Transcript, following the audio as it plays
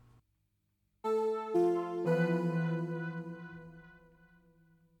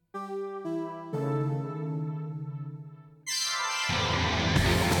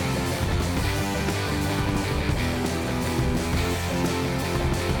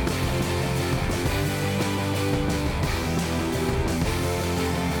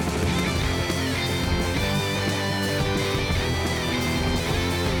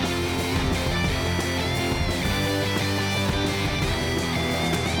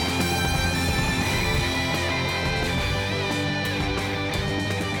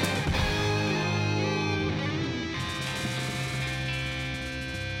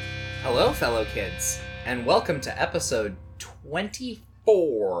Hello, fellow kids, and welcome to episode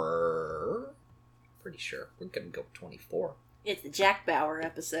 24. Pretty sure we're gonna go 24. It's the Jack Bauer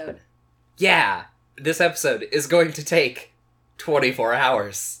episode. Yeah, this episode is going to take 24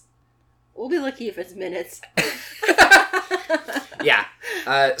 hours. We'll be lucky if it's minutes. Yeah.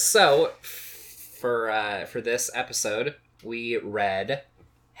 So for this episode, we read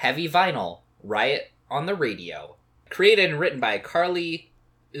Heavy Vinyl, Riot on the Radio. Created and written by Carly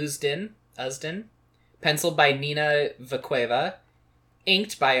Usdin, penciled by Nina Vaqueva,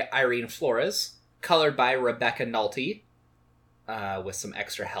 inked by Irene Flores, colored by Rebecca Nulty, with some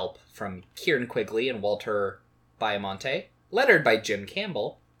extra help from Kieran Quigley and Walter Baiamonte, lettered by Jim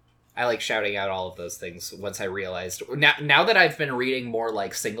Campbell. I like shouting out all of those things once I realized. Now that I've been reading more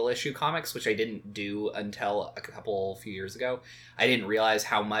like single issue comics, which I didn't do until a few years ago, I didn't realize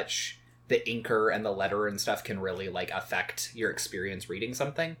how much the inker and the letter and stuff can really like affect your experience reading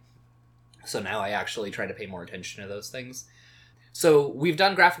something. So now I actually try to pay more attention to those things. So we've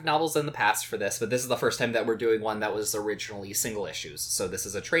done graphic novels in the past for this, but this is the first time that we're doing one that was originally single issues. So this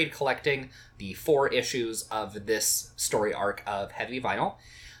is a trade collecting the 4 issues of this story arc of Heavy Vinyl.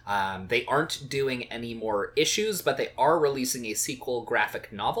 They aren't doing any more issues, but they are releasing a sequel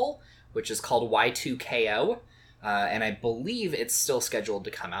graphic novel, which is called Y2KO. And I believe it's still scheduled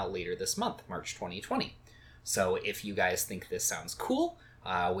to come out later this month, March 2020. So if you guys think this sounds cool,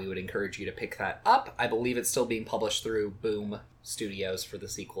 we would encourage you to pick that up. I believe it's still being published through Boom Studios for the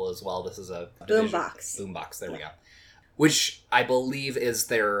sequel as well. This is a Boombox. Boombox, there we go. Which I believe is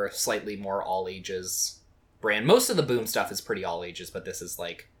their slightly more all-ages brand. Most of the Boom stuff is pretty all-ages, but this is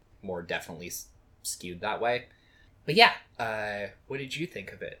like more definitely skewed that way. But yeah, what did you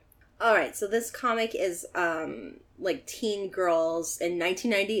think of it? Alright, so this comic is like teen girls in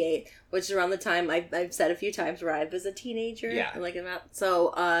 1998, which is around the time I've said a few times where I was a teenager. Yeah. And like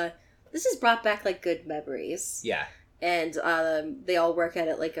so this has brought back like good memories. Yeah. And they all work at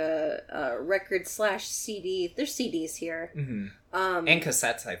it like a record/CD. There's CDs here. Mm-hmm. And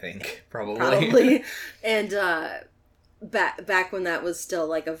cassettes, I think, probably. Probably. And back when that was still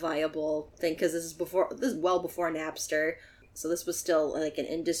like a viable thing, because this is well before Napster. So this was still like an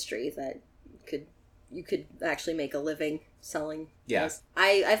industry that you could actually make a living selling. Yes.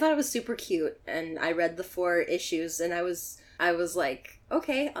 I thought it was super cute, and I read the 4 issues, and I was like,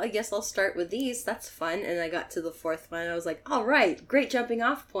 okay, I guess I'll start with these. That's fun. And I got to the 4th one, and I was like, all right, great jumping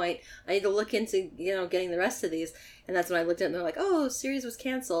off point. I need to look into getting the rest of these. And that's when I looked at it, and they're like, oh, series was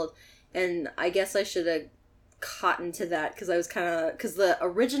canceled, and I guess I should have cottoned to that because the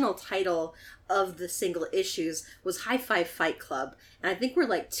original title of the single issues was High Five Fight Club, and I think we're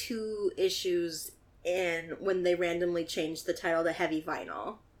like 2 issues in when they randomly changed the title to Heavy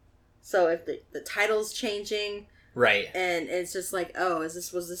Vinyl. So if the title's changing, right, and it's just like, oh,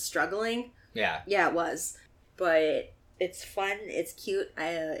 was this struggling? Yeah, it was, but it's fun, it's cute,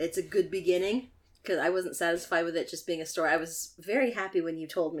 it's a good beginning because I wasn't satisfied with it just being a story. I was very happy when you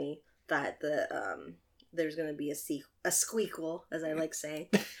told me that there's going to be a squeakle, as I like saying.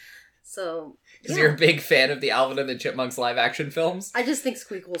 So, because you're a big fan of the Alvin and the Chipmunks live action films. I just think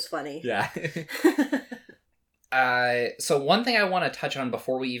squeakle's funny. Yeah. So one thing I want to touch on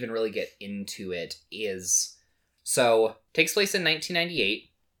before we even really get into it is, so takes place in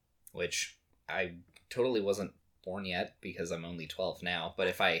 1998, which I totally wasn't born yet because I'm only 12 now. But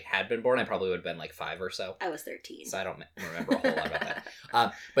if I had been born, I probably would have been like 5 or so. I was 13. So I don't remember a whole lot about that.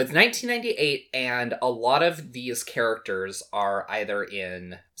 But it's 1998, and a lot of these characters are either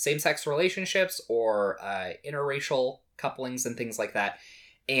in same-sex relationships or interracial couplings and things like that.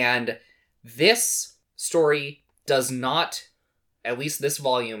 And this story does not, at least this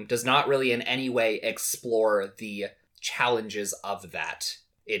volume, does not really in any way explore the challenges of that.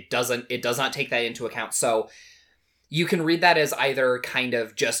 It does not take that into account. So you can read that as either kind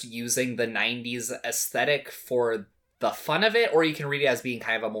of just using the 90s aesthetic for the fun of it, or you can read it as being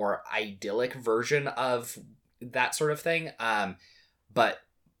kind of a more idyllic version of that sort of thing. But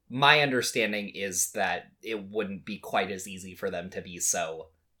my understanding is that it wouldn't be quite as easy for them to be so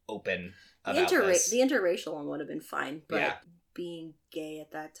open about this. The interracial one would have been fine, but yeah. Being gay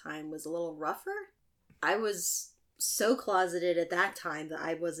at that time was a little rougher. I was so closeted at that time that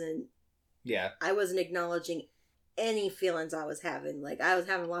I wasn't acknowledging any feelings I was having. Like, I was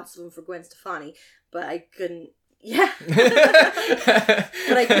having lots of them for Gwen Stefani, but I couldn't. Yeah.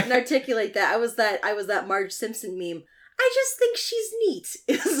 But I couldn't articulate that. I was that Marge Simpson meme. I just think she's neat,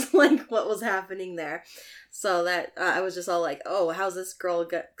 is like what was happening there. So that I was just all like, oh, how's this girl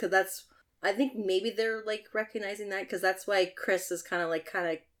get? Because that's, I think maybe they're like recognizing that, because that's why Chris is kind of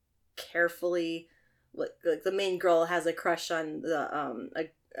carefully, like the main girl has a crush on the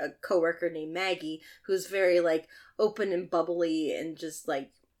a coworker named Maggie who's very like open and bubbly and just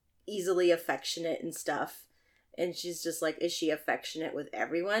like easily affectionate and stuff. And she's just like, is she affectionate with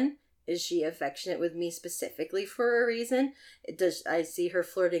everyone? Is she affectionate with me specifically for a reason? I see her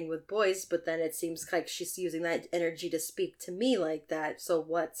flirting with boys, but then it seems like she's using that energy to speak to me like that. So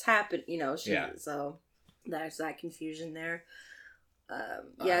what's happened? So there's that confusion there.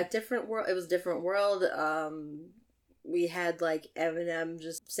 Different world. It was different world. We had like Eminem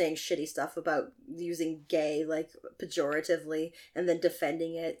just saying shitty stuff about using gay like pejoratively and then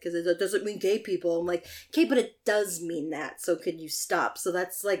defending it because it doesn't mean gay people. I'm like, okay, but it does mean that. So could you stop? So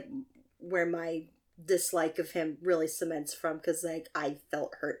that's like where my dislike of him really cements from, because like I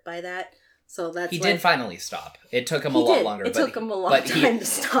felt hurt by that. So that's did finally stop. It took him a lot longer. It took him a long time to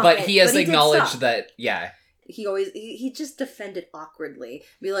stop. But he has acknowledged that. Yeah. He just defended awkwardly.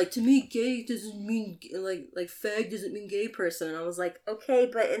 Be like, to me, gay doesn't mean like fag doesn't mean gay person. And I was like, okay,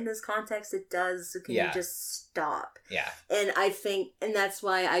 but in this context it does. So can you just stop? Yeah. And I think, and that's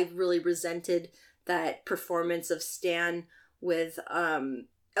why I really resented that performance of Stan with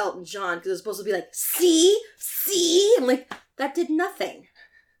Elton John, because it was supposed to be like, see, I'm like, that did nothing.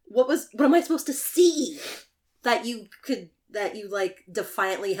 What am I supposed to see? That you like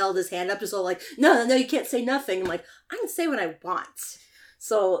defiantly held his hand up, just all like, no, you can't say nothing. I'm like, I can say what I want.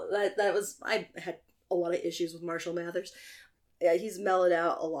 So that was, I had a lot of issues with Marshall Mathers. Yeah, he's mellowed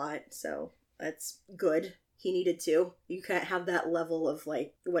out a lot, so that's good. He needed to. You can't have that level of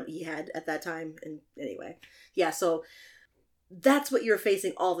like what he had at that time. And anyway, yeah, so that's what you're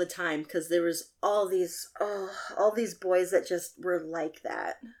facing all the time, because there was all these boys that just were like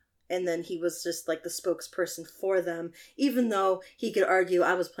that. And then he was just like the spokesperson for them, even though he could argue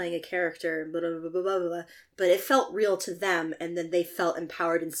I was playing a character, blah, blah, blah, blah, blah, blah. But it felt real to them, and then they felt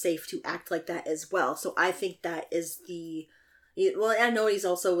empowered and safe to act like that as well. So I think that is well, I know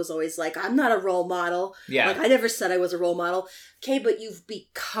was always like, I'm not a role model. Yeah. Like, I never said I was a role model. Okay, but you've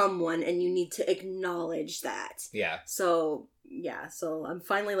become one, and you need to acknowledge that. Yeah. So I'm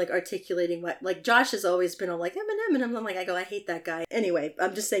finally like articulating what, like, Josh has always been all like Eminem, and I'm like, I hate that guy. Anyway,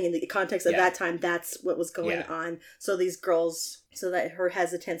 I'm just saying in the context of that time, that's what was going on. So these girls, so that her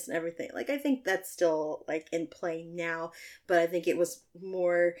hesitance and everything, like, I think that's still like in play now, but I think it was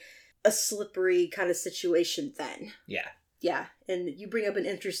more a slippery kind of situation then. Yeah. Yeah, and you bring up an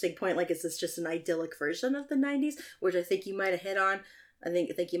interesting point, like, is this just an idyllic version of the 90s, which I think you might have hit on. I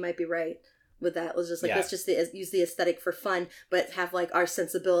think you might be right with that. It was just like, let's just use the aesthetic for fun, but have like our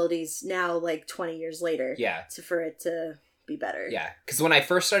sensibilities now, like 20 years later, for it to be better. Yeah, because when I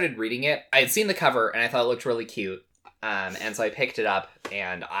first started reading it, I had seen the cover and I thought it looked really cute, and so I picked it up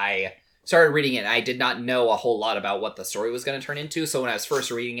and I started reading it, and I did not know a whole lot about what the story was going to turn into. So when I was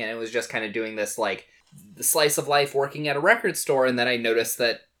first reading it, it was just kind of doing this like the slice of life working at a record store, and then I noticed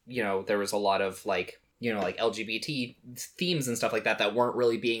that, you know, there was a lot of like, you know, like LGBT themes and stuff like that weren't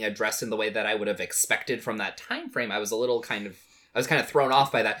really being addressed in the way that I would have expected from that time frame. I was kind of thrown off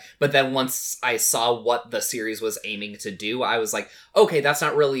by that. But then once I saw what the series was aiming to do, I was like, okay, that's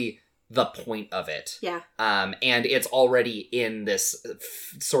not really the point of it. Yeah. And it's already in this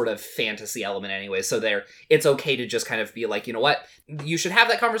sort of fantasy element anyway. So it's okay to just kind of be like, you know what, you should have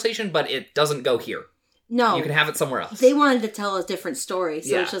that conversation, but it doesn't go here. No. You can have it somewhere else. They wanted to tell a different story.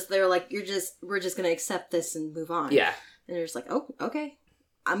 So it's just, they were like, we're just going to accept this and move on. Yeah. And they're just like, oh, okay.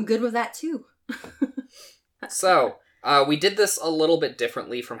 I'm good with that too. So, we did this a little bit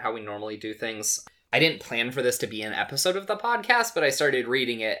differently from how we normally do things. I didn't plan for this to be an episode of the podcast, but I started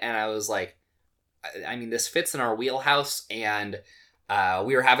reading it and I was like, I mean, this fits in our wheelhouse, and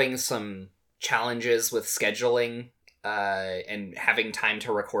we were having some challenges with scheduling and having time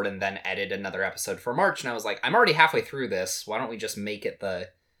to record and then edit another episode for March. And I was like, I'm already halfway through this. Why don't we just make it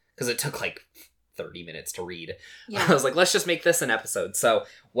because it took like 30 minutes to read. Yeah. I was like, let's just make this an episode. So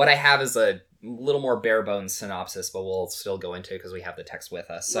what I have is a little more bare bones synopsis, but we'll still go into it because we have the text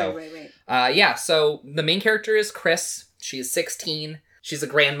with us. So, right. So the main character is Chris. She is 16. She's a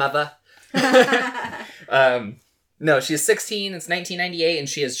grandmother. No, she's 16, it's 1998, and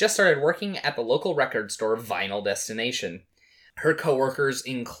she has just started working at the local record store, Vinyl Destination. Her coworkers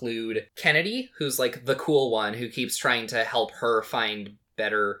include Kennedy, who's like the cool one who keeps trying to help her find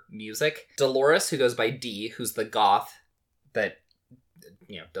better music. Dolores, who goes by D, who's the goth that,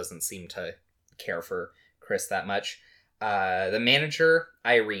 you know, doesn't seem to care for Chris that much. The manager,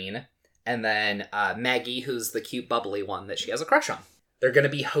 Irene, and then Maggie, who's the cute bubbly one that she has a crush on. They're going to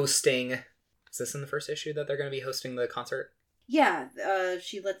be hosting... Is this in the first issue that they're going to be hosting the concert? Yeah,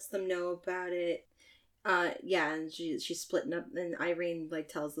 she lets them know about it. And she's splitting up, and Irene like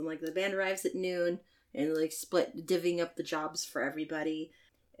tells them like the band arrives at noon, and like divvying up the jobs for everybody.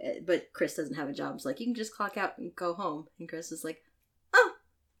 But Chris doesn't have a job. It's like, you can just clock out and go home. And Chris is like, oh,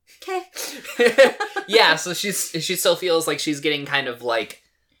 okay. Yeah, so she still feels like she's getting kind of like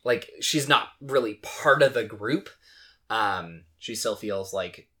she's not really part of the group. She still feels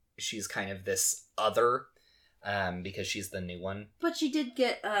like she's kind of this other, because she's the new one. But she did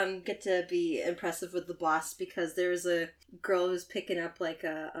get to be impressive with the boss, because there's a girl who's picking up like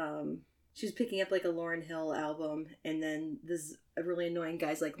she was picking up like a Lauryn Hill album, and then this really annoying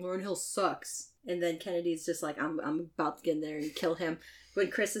guy's like, Lauryn Hill sucks. And then Kennedy's just like, I'm about to get in there and kill him. When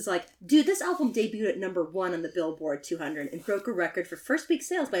Chris is like, dude, this album debuted at #1 on the Billboard 200 and broke a record for first week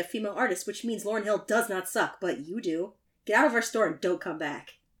sales by a female artist, which means Lauryn Hill does not suck, but you do. Get out of our store and don't come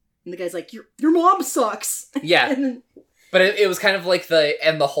back. And the guy's like, your mom sucks. Yeah. And then, but it was kind of like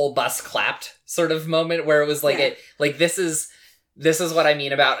the whole bus clapped sort of moment where it was like, this is what I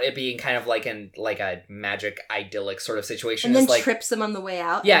mean about it being kind of like a magic idyllic sort of situation. And then like, trips him on the way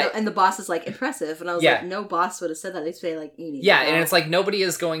out. Yeah. And the boss is like, impressive. And I was like, no boss would have said that. They'd say like, you need and it's like, nobody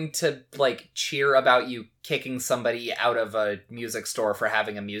is going to like cheer about you kicking somebody out of a music store for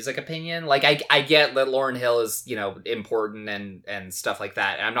having a music opinion. Like, I get that Lauryn Hill is, important and stuff like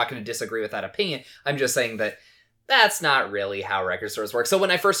that. And I'm not going to disagree with that opinion. I'm just saying that that's not really how record stores work. So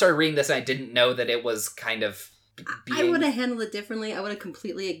when I first started reading this, and I didn't know that it was kind of I would have handled it differently. I would have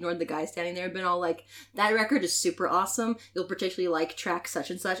completely ignored the guy standing there and been all like, that record is super awesome. You'll particularly like track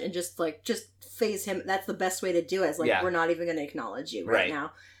such and such, and just phase him. That's the best way to do it. It's like, we're not even going to acknowledge you right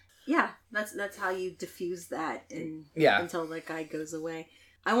now. Yeah, that's how you diffuse that until that guy goes away.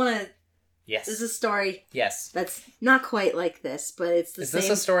 I want to... Yes. This is a story. Yes. That's not quite like this, but it's the same... Is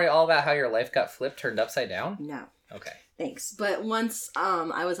this a story all about how your life got flipped, turned upside down? No. Okay. Thanks. But once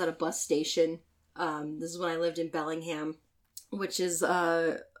I was at a bus station... this is when I lived in Bellingham, which is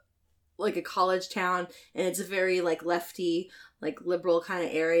like a college town, and it's a very like lefty, like liberal kind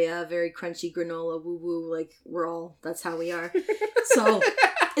of area, very crunchy granola, woo woo, like that's how we are. So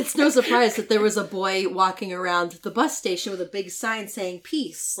it's no surprise that there was a boy walking around the bus station with a big sign saying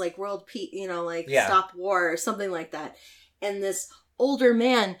peace, like world peace, stop war or something like that. And this older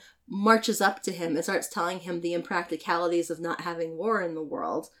man marches up to him and starts telling him the impracticalities of not having war in the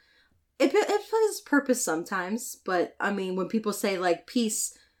world. It plays purpose sometimes, but I mean, when people say like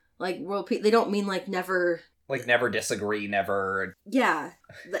peace, like world peace, they don't mean like never... Like never disagree, never... Yeah.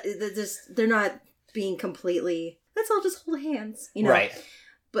 They're not being completely... Let's all just hold hands, Right.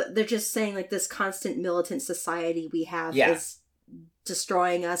 But they're just saying like this constant militant society we have is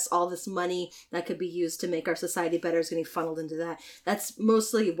destroying us. All this money that could be used to make our society better is getting funneled into that. That's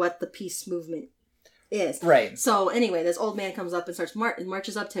mostly what the peace movement is. Right. So anyway, this old man comes up and starts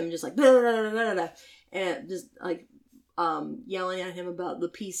marches up to him and just like blah, blah, blah, blah, blah, and just like yelling at him about the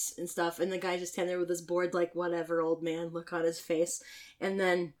peace and stuff. And the guy just standing there with his bored like whatever old man look on his face. And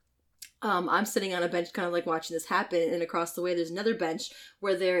then I'm sitting on a bench kind of like watching this happen, and across the way there's another bench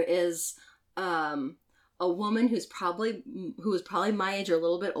where there is a woman who was probably my age or a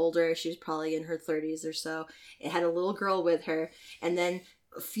little bit older. She was probably in her 30s or so. It had a little girl with her, and then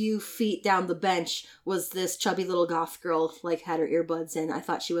a few feet down the bench was this chubby little goth girl, like had her earbuds in. I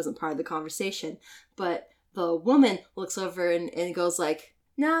thought she wasn't part of the conversation, but the woman looks over and goes like,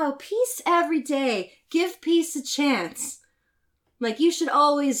 no, peace every day. Give peace a chance. Like, you should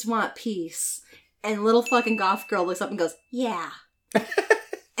always want peace. And little fucking goth girl looks up and goes, yeah.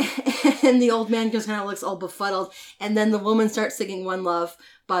 And the old man just kind of looks all befuddled. And then the woman starts singing One Love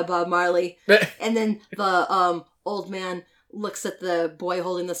by Bob Marley. And then the old man looks at the boy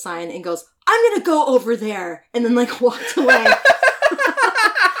holding the sign and goes, I'm gonna go over there, and then like walked away.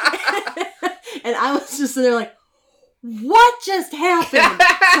 And I was just sitting there like, what just happened?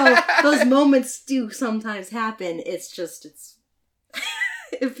 So those moments do sometimes happen. It's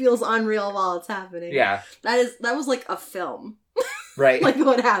it feels unreal while it's happening. Yeah. That was like a film. Right. Like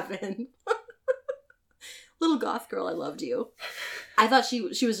what happened. Little goth girl, I loved you. I thought she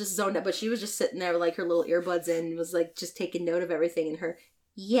was just zoned out, but she was just sitting there with like her little earbuds in and was like just taking note of everything in her.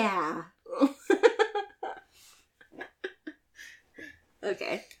 Yeah.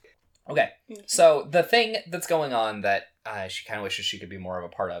 Okay. So the thing that's going on that she kind of wishes she could be more of a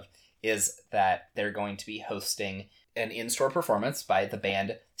part of is that they're going to be hosting an in-store performance by the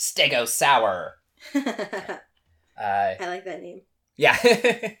band Stego Sour. I like that name. Yeah.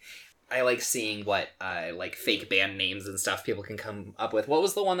 I like seeing what like fake band names and stuff people can come up with. What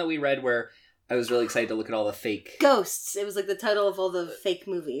was the one that we read where I was really excited to look at all the fake... Ghosts. It was like the title of all the fake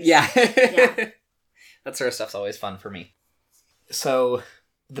movies. Yeah. That sort of stuff's always fun for me. So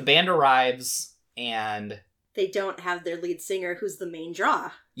the band arrives and... They don't have their lead singer, who's the main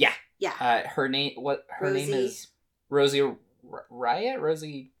draw. Yeah. Yeah. Her name... What her Rosie. name is? Rosie Riot?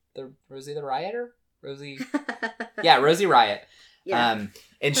 Rosie the Rioter? Rosie... Yeah, Rosie Riot. Yeah.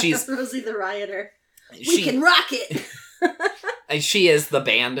 And she's... Rosie the Rioter. We can rock it! And she is the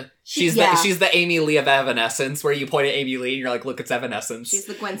band. She's the Amy Lee of Evanescence, where you point at Amy Lee and you're like, look, it's Evanescence. She's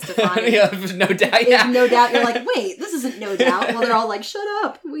the Gwen Stefani. Yeah, no doubt. Yeah. No Doubt. You're like, wait, this isn't No Doubt. Well, they're all like, shut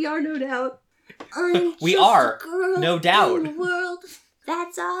up. We are No Doubt. We are No Doubt. In the world.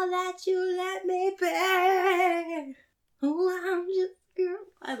 That's all that you let me be. Oh, I'm just a girl.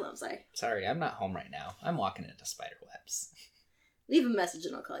 I love Sorry. Sorry, I'm not home right now. I'm walking into spider webs. Leave a message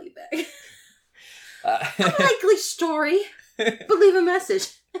and I'll call you back. Unlikely story, but leave a message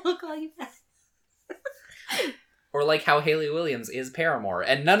and I'll call you back. Or like how Hayley Williams is Paramore,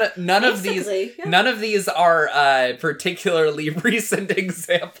 and none of these are particularly recent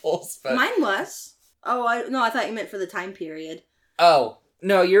examples. But... Mine was. I thought you meant for the time period. Oh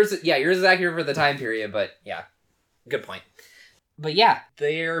no, yours is accurate for the time period, but yeah, good point. But yeah,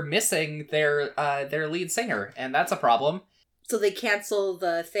 they're missing their lead singer, and that's a problem. So they cancel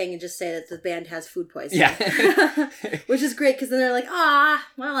the thing and just say that the band has food poisoning. Yeah. Which is great, because then they're like,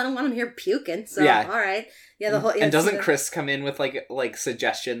 well, I don't want them here puking, so all right. Yeah, the whole... And doesn't Chris come in with, like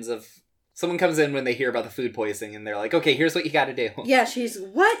suggestions of... Someone comes in when they hear about the food poisoning, and they're like, okay, here's what you gotta do. Yeah, she's,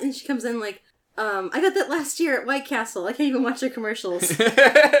 what? And she comes in like, I got that last year at White Castle. I can't even watch their commercials.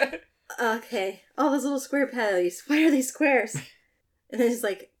 Okay. All those little square patties. Why are they squares? And then she's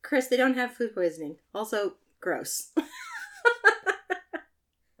like, Chris, they don't have food poisoning. Also, gross.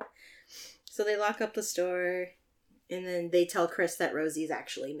 So they lock up the store, and then they tell Chris that Rosie's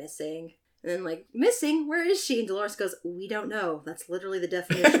actually missing. And then, like, missing? Where is she? And Dolores goes, we don't know. That's literally the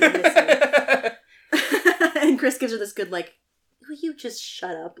definition of missing. And Chris gives her this good, like, will you just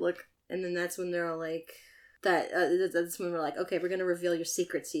shut up look? And then that's when they're all like, that's when we're like, okay, we're going to reveal your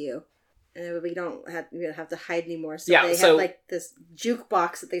secret to you. And then we don't have to hide anymore. So they have, like, this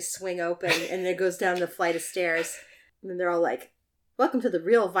jukebox that they swing open, and it goes down the flight of stairs. And then they're all like, welcome to the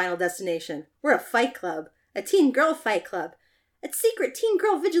real Vinyl Destination. We're a fight club. A teen girl fight club. A secret teen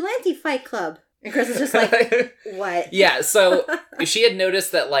girl vigilante fight club. And Chris is just like, what? Yeah, so she had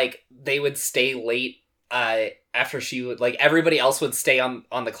noticed that, like, they would stay late after she would, like, everybody else would stay on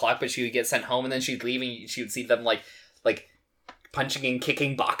the clock, but she would get sent home, and then she'd leave, and she would see them, like punching and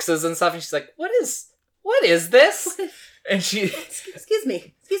kicking boxes and stuff, and she's like, what is this? And she... Excuse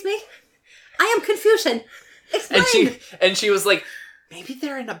me. I am Confucian. Explain! And she was like, maybe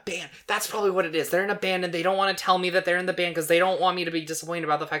they're in a band. That's probably what it is. They're in a band, and they don't want to tell me that they're in the band because they don't want me to be disappointed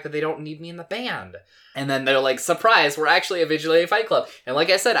about the fact that they don't need me in the band. And then they're like, surprise, we're actually a vigilante fight club. And like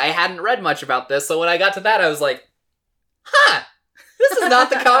I said, I hadn't read much about this, so when I got to that, I was like, this is not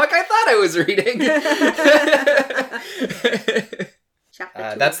the comic I thought I was reading.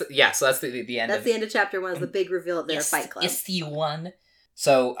 Chapter 2. That's the end. That's the end of chapter 1, is the big reveal of their fight club. It's the one.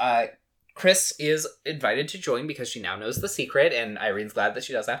 So, Chris is invited to join because she now knows the secret, and Irene's glad that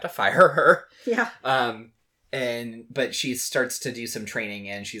she doesn't have to fire her. Yeah. But she starts to do some training,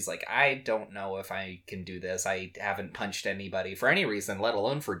 and she's like, I don't know if I can do this. I haven't punched anybody for any reason, let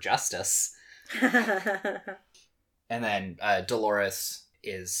alone for justice. And then Dolores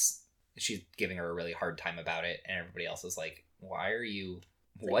she's giving her a really hard time about it, and everybody else is like,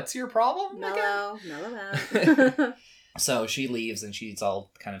 what's your problem? Mellow out. So she leaves, and she's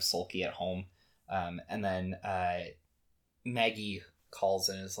all kind of sulky at home. And then Maggie calls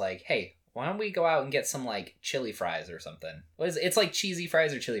and is like, hey, why don't we go out and get some, like, chili fries or something? It's like cheesy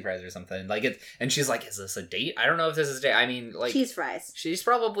fries or chili fries or something. And she's like, is this a date? I don't know if this is a date. I mean, like... cheese fries. She's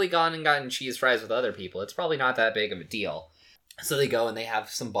probably gone and gotten cheese fries with other people. It's probably not that big of a deal. So they go and they have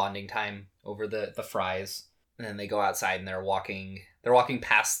some bonding time over the fries. And then they go outside and they're walking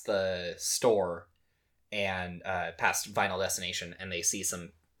past the store and past Vinyl Destination, and they see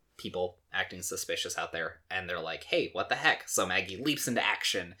some people acting suspicious out there, and they're like, hey, what the heck? So Maggie leaps into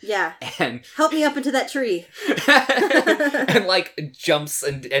action. Yeah. And help me up into that tree. And like jumps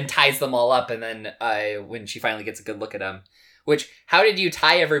and ties them all up, and then when she finally gets a good look at them, which, how did you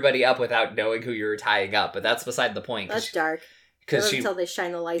tie everybody up without knowing who you were tying up? But that's beside the point. That's dark. Until they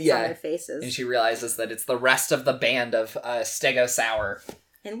shine the lights on their faces. And she realizes that it's the rest of the band of Stego Sour.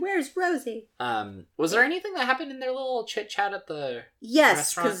 And where's Rosie? Was there anything that happened in their little chit-chat at the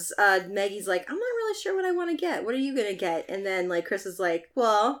Yes, because Maggie's like, I'm not really sure what I want to get. What are you going to get? And then, like, Chris is like,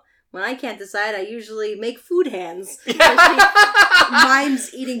 well, when I can't decide, I usually make food hands. She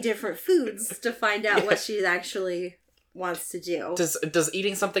mimes eating different foods to find out what she actually wants to do. Does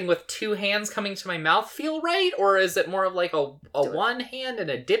eating something with two hands coming to my mouth feel right? Or is it more of like a one hand and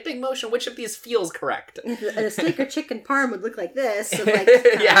a dipping motion? Which of these feels correct? A steak or chicken parm would look like this. So like,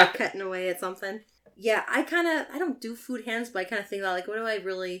 cutting away at something. Yeah, I don't do food hands, but I kind of think about, like, what do I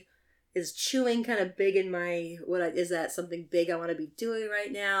really... Is chewing kind of big in my... Is that something big I want to be doing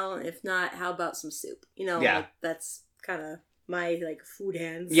right now? If not, how about some soup? Like, that's kind of my, like, food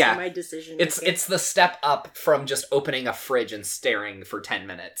hands. Yeah. My decision. It's the step up from just opening a fridge and staring for 10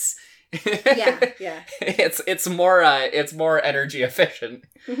 minutes. Yeah. It's more energy efficient.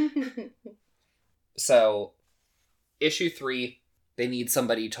 So, issue 3, they need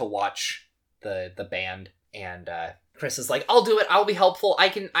somebody to watch the band, and Chris is like, I'll do it, I'll be helpful, I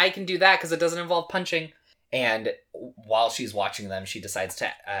can do that because it doesn't involve punching. And while she's watching them, she decides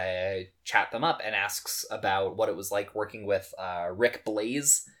to chat them up and asks about what it was like working with Rick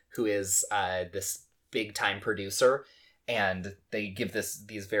Blaze, who is this big time producer, and they give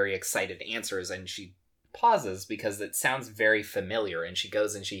these very excited answers, and she pauses because it sounds very familiar, and she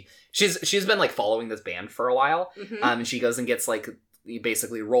goes and she's been like following this band for a while. And she goes and gets like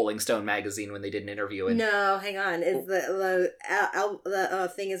basically Rolling Stone magazine when they did an interview. And no, hang on. It's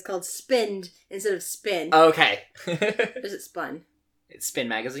the thing is called Spinned instead of Spin. Okay. Is it Spun? It's Spin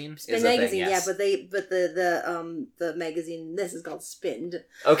magazine. Spin magazine, thing, yes. Yeah, but the magazine this is called Spinned.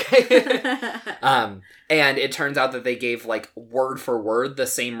 Okay. And it turns out that they gave like word for word the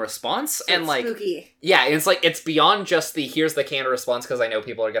same response, so and like spooky. Yeah, it's like it's beyond just the here's the canned response because I know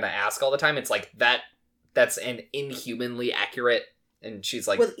people are gonna ask all the time. It's like that's an inhumanly accurate. And she's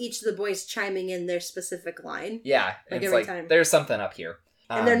like... With each of the boys chiming in their specific line. Yeah. Like it's every like, time. There's something up here.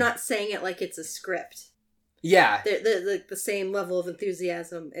 And they're not saying it like it's a script. Yeah. They're the same level of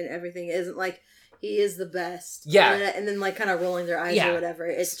enthusiasm and everything. It isn't like, he is the best. Yeah. And then like kind of rolling their eyes or whatever.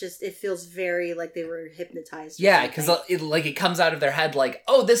 It's just, it feels very like they were hypnotized. Yeah, because it comes out of their head like,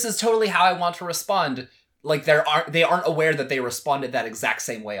 oh, this is totally how I want to respond. Like they aren't aware that they responded that exact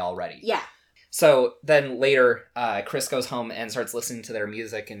same way already. Yeah. So then later, Chris goes home and starts listening to their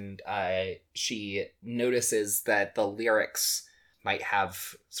music, and she notices that the lyrics might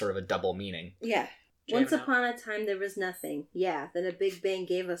have sort of a double meaning. Yeah. Once upon a time there was nothing. Yeah. Then a big bang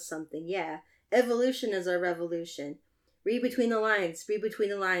gave us something. Yeah. Evolution is our revolution. Read between the lines. Read between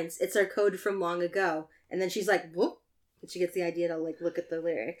the lines. It's our code from long ago. And then she's like, whoop. And she gets the idea to like look at the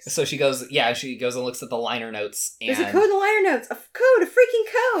lyrics. So she goes and looks at the liner notes. And... There's a code in the liner notes. A freaking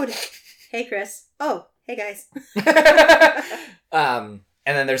code. Hey, Chris. Oh, hey, guys. And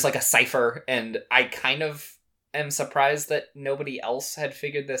then there's like a cipher, and I kind of am surprised that nobody else had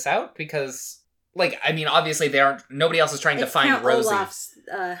figured this out because, like, I mean, obviously nobody else is trying to find Count Rosie. Olaf's,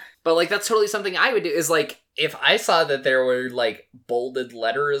 But, like, that's totally something I would do, is, like, if I saw that there were, like, bolded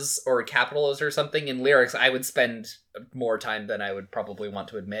letters or capitals or something in lyrics, I would spend more time than I would probably want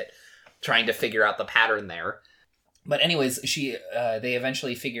to admit trying to figure out the pattern there. But anyways, they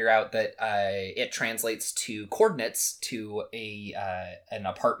eventually figure out that it translates to coordinates to an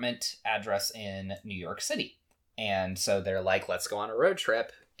apartment address in New York City. And so they're like, let's go on a road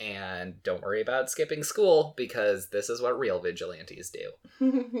trip and don't worry about skipping school because this is what real vigilantes do.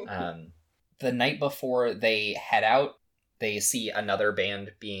 The night before they head out, they see another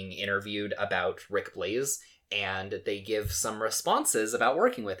band being interviewed about Rick Blaze, and they give some responses about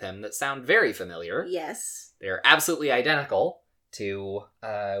working with him that sound very familiar. Yes. They're absolutely identical to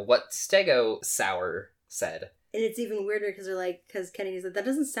what Stego Sauer said. And it's even weirder because Kennedy's like, that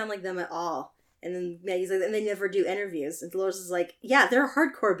doesn't sound like them at all. And then Maggie's like, and they never do interviews. And Dolores is like, yeah, they're a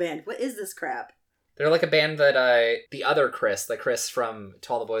hardcore band. What is this crap? They're like a band that the other Chris, the Chris from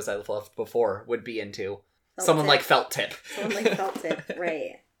To All the Boys I Loved Before, would be into. Someone like Felt Tip. Someone like Felt Tip,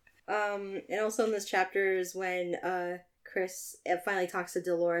 right. And also in this chapter is when Chris finally talks to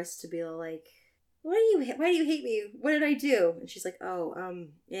Dolores to be like, why do you hate me? What did I do? And she's like, oh,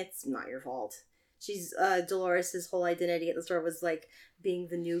 it's not your fault. She's, Dolores' whole identity at the store was, like, being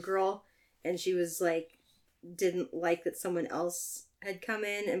the new girl. And she was, like, didn't like that someone else had come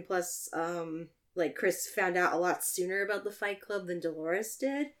in. And plus, like, Chris found out a lot sooner about the Fight Club than Dolores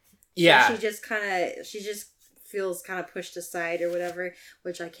did. Yeah. So she just feels kind of pushed aside or whatever,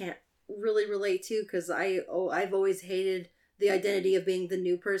 which I can't really relate to because I've always hated the identity of being the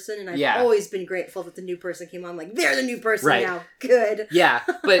new person, and I've always been grateful that the new person came on. Like, they're the new person now. Good. Yeah,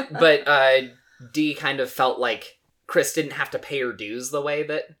 but Dee kind of felt like Chris didn't have to pay her dues the way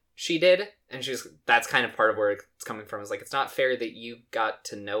that she did, and that's kind of part of where it's coming from. Is like, it's not fair that you got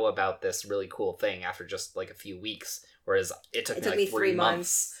to know about this really cool thing after just like a few weeks, whereas it took me like 3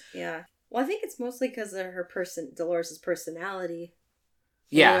 months. Yeah. Well, I think it's mostly because of her Dolores' personality.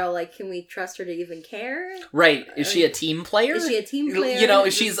 Yeah. You know, like, can we trust her to even care? Right. Is she a team player? You know,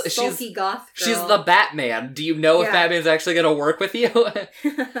 she's sulky goth girl. She's the Batman. Do you know if Batman's actually going to work with you?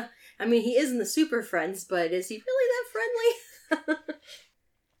 I mean, he is in the Super Friends, but is he really that friendly?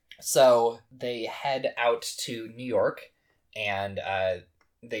 So they head out to New York, and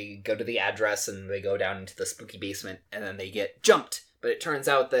they go to the address, and they go down into the spooky basement, and then they get jumped. But it turns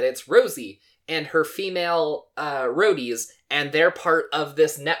out that it's Rosie and her female roadies, and they're part of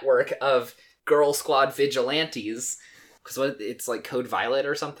this network of Girl Squad vigilantes. Because it's like Code Violet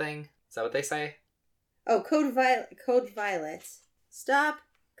or something? Is that what they say? Oh, Code Violet. Stop.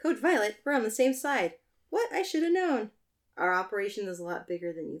 Code Violet, we're on the same side. What? I should have known. Our operation is a lot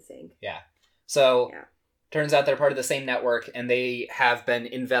bigger than you think. Yeah. So, turns out they're part of the same network, and they have been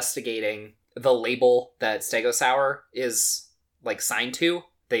investigating the label that Stegosaur is, like, signed to.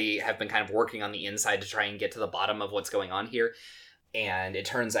 They have been kind of working on the inside to try and get to the bottom of what's going on here. And it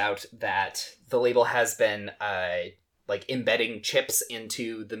turns out that the label has been, like, embedding chips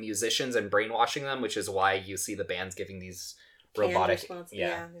into the musicians and brainwashing them, which is why you see the bands giving these robotic...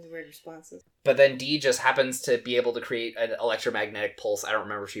 weird responses. But then Dee just happens to be able to create an electromagnetic pulse. I don't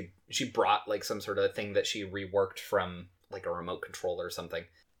remember if she brought, like, some sort of thing that she reworked from, like, a remote controller or something.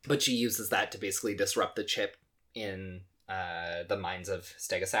 But she uses that to basically disrupt the chip in the minds of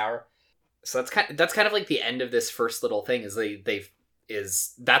Stegosaur. So that's kind of like the end of this first little thing.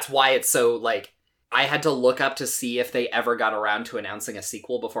 That's why it's so, like, I had to look up to see if they ever got around to announcing a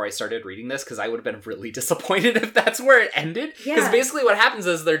sequel before I started reading this, because I would have been really disappointed if that's where it ended. Because basically what happens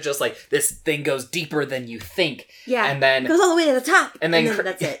is they're just like, this thing goes deeper than you think. Yeah. And then... it goes all the way to the top. And then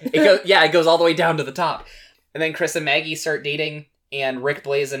that's it. It goes all the way down to the top. And then Chris and Maggie start dating, and Rick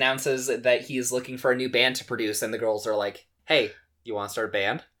Blaze announces that he's looking for a new band to produce, and the girls are like, hey, you want to start a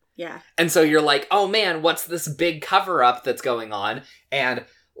band? Yeah. And so you're like, oh man, what's this big cover-up that's going on? And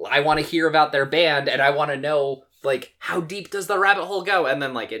I want to hear about their band, and I want to know, like, how deep does the rabbit hole go? And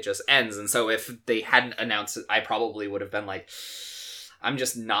then, like, it just ends. And so if they hadn't announced it, I probably would have been like, I'm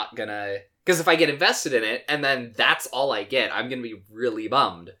just not gonna... Because if I get invested in it, and then that's all I get, I'm gonna be really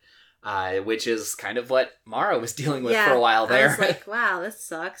bummed. Which is kind of what Mara was dealing with for a while there. I was like, wow, this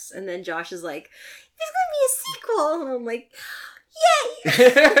sucks. And then Josh is like, there's gonna be a sequel. And I'm like...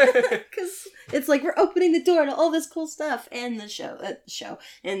 yay! Because it's like we're opening the door to all this cool stuff, and the show,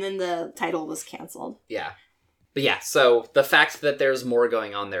 and then the title was canceled. Yeah, but yeah. So the fact that there's more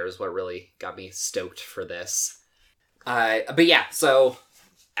going on there is what really got me stoked for this. But yeah, so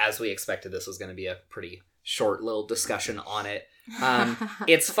as we expected, this was going to be a pretty short little discussion on it.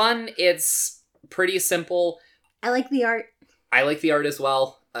 It's fun. It's pretty simple. I like the art. I like the art as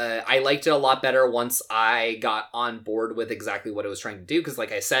well. I liked it a lot better once I got on board with exactly what it was trying to do, because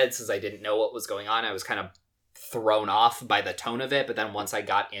like I said, since I didn't know what was going on, I was kind of thrown off by the tone of it. But then once I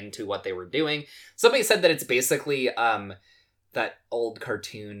got into what they were doing, somebody said that it's basically that old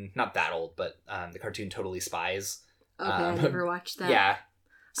cartoon, not that old, but the cartoon Totally Spies. Okay, I never watched that. Yeah.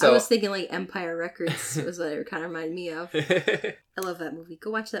 So, I was thinking like Empire Records was what it kind of reminded me of. I love that movie.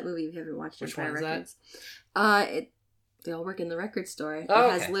 Go watch that movie if you haven't watched Which Empire one is Records. That? They all work in the record store. Oh,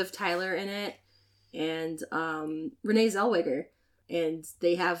 it has Liv Tyler in it and Renee Zellweger. And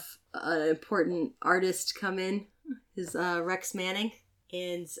they have an important artist come in, is Rex Manning.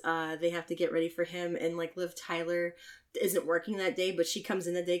 And they have to get ready for him. And like Liv Tyler isn't working that day, but she comes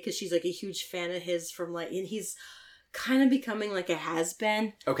in that day because she's like a huge fan of his from like, and he's kind of becoming like a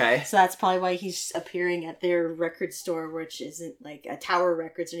has-been. Okay. So that's probably why he's appearing at their record store, which isn't like a Tower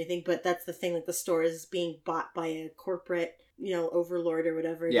Records or anything, but that's the thing, like the store is being bought by a corporate, overlord or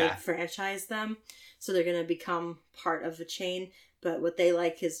whatever. Yeah. They franchise them. So they're going to become part of a chain. But what they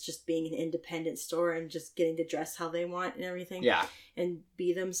like is just being an independent store and just getting to dress how they want and everything. Yeah. And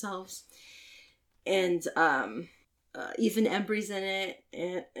be themselves. And, Ethan Embry's in it,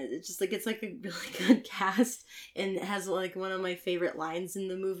 and it's just like, it's like a really good cast, and it has like one of my favorite lines in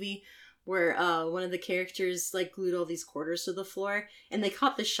the movie where one of the characters like glued all these quarters to the floor, and they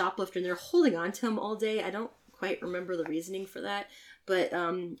caught the shoplifter and they're holding on to him all day. I don't quite remember the reasoning for that, but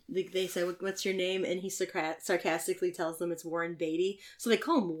they say, what's your name? And he sarcastically tells them it's Warren Beatty, so they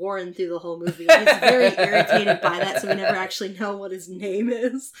call him Warren through the whole movie, and he's very irritated by that, so we never actually know what his name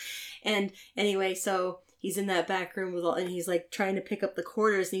is. And anyway, so he's in that back room and he's like trying to pick up the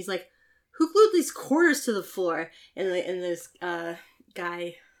quarters, and he's like, who glued these quarters to the floor? And this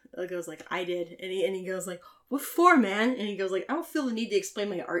guy goes like, I did. And he goes like, what for, man? And he goes like, I don't feel the need to explain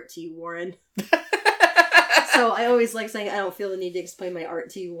my art to you, Warren. So I always like saying, I don't feel the need to explain my art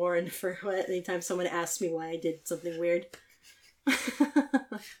to you, Warren, for anytime someone asks me why I did something weird.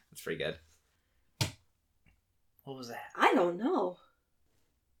 That's pretty good. What was that? I don't know.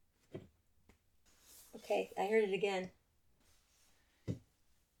 Okay, I heard it again.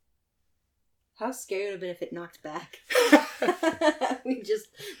 How scary it would have been if it knocked back.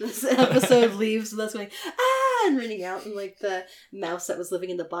 This episode leaves with us going, ah! and running out, and like the mouse that was living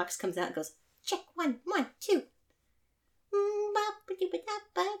in the box comes out and goes, check 1, 1, 2.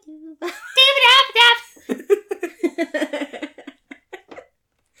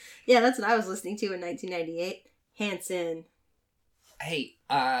 Yeah, that's what I was listening to in 1998. Hanson. Hey,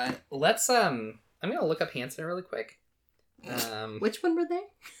 let's I'm gonna look up Hanson really quick. Which one were they?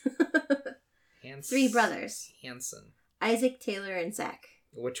 Hanson. 3 brothers. Hanson. Isaac, Taylor, and Zach.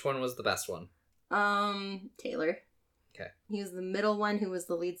 Which one was the best one? Taylor. Okay. He was the middle one who was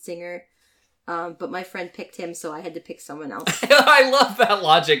the lead singer. But my friend picked him, so I had to pick someone else. I love that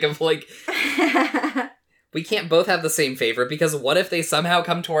logic of like, we can't both have the same favorite because what if they somehow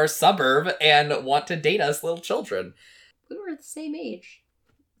come to our suburb and want to date us little children? We were the same age.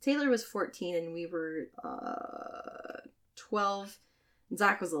 Taylor was 14 and we were 12.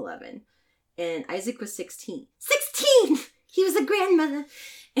 Zach was 11. And Isaac was 16. 16! He was a grandmother.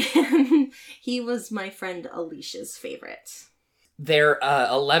 And he was my friend Alicia's favorite. Their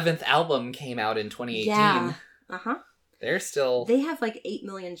 11th album came out in 2018. Yeah. Uh-huh. They're still... They have like 8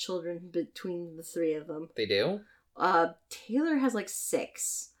 million children between the 3 of them. They do? Taylor has like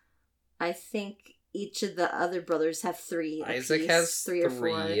 6. I think each of the other brothers have 3. Isaac has 3 or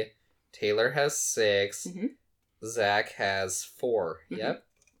 4. Taylor has 6. Mm-hmm. Zach has 4. Mm-hmm. Yep.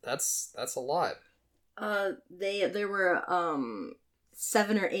 That's a lot. There were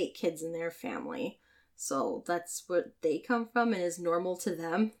 7 or 8 kids in their family. So that's what they come from and is normal to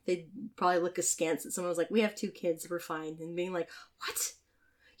them. They'd probably look askance at someone who's like, we have 2 kids, we're fine. And being like, what?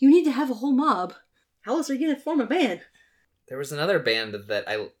 You need to have a whole mob. How else are you going to form a band? There was another band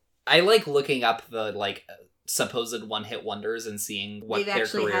that I like looking up the like supposed one-hit wonders and seeing what they've their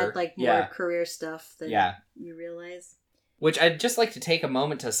actually career... had like more career stuff than you realize. Which I'd just like to take a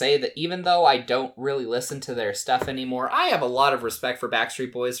moment to say that even though I don't really listen to their stuff anymore, I have a lot of respect for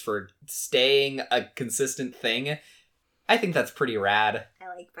Backstreet Boys for staying a consistent thing. I think that's pretty rad. I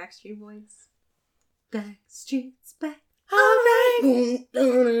like Backstreet Boys. Backstreet's back. Alright!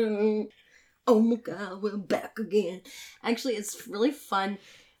 Oh my god, we're back again. Actually, it's really fun.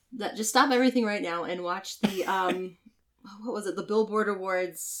 Just stop everything right now and watch the, what was it? The Billboard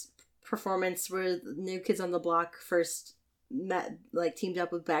Awards performance where the New Kids on the Block first teamed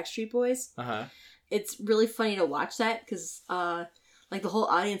up with Backstreet Boys. Uh-huh. It's really funny to watch that because the whole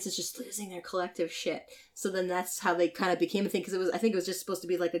audience is just losing their collective shit. So then that's how they kind of became a thing because I think it was just supposed to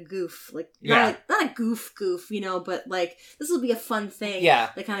be like a goof, not a goof, but like this will be a fun thing.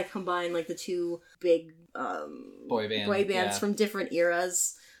 Yeah, they kind of combine like the 2 big boy bands from different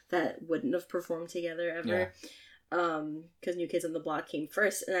eras that wouldn't have performed together ever. Yeah. Because New Kids on the Block came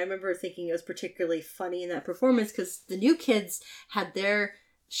first. And I remember thinking it was particularly funny in that performance because the New Kids had their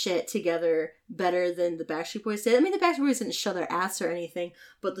shit together better than the Backstreet Boys did. I mean, the Backstreet Boys didn't show their ass or anything,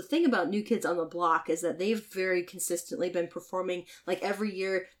 but the thing about New Kids on the Block is that they've very consistently been performing, like every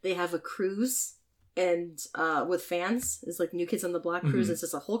year they have a cruise and with fans. It's like New Kids on the Block cruise. Mm-hmm. It's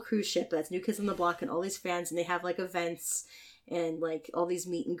just a whole cruise ship, but that's New Kids on the Block and all these fans, and they have like events and like all these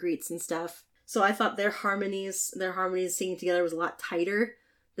meet and greets and stuff. So I thought their harmonies singing together was a lot tighter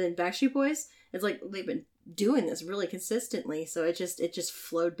than Backstreet Boys. It's like they've been doing this really consistently, so it just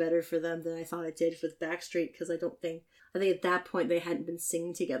flowed better for them than I thought it did with Backstreet because I think at that point they hadn't been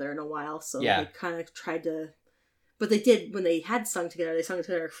singing together in a while, so they kind of tried to, but they did when they had sung together. They sung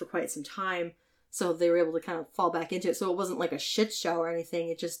together for quite some time, so they were able to kind of fall back into it. So it wasn't like a shit show or anything.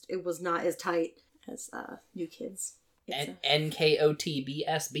 It was not as tight as New Kids.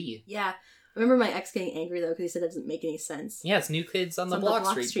 NKOTBSB. Yeah. I remember my ex getting angry, though, because he said that doesn't make any sense. Yeah, it's New Kids on the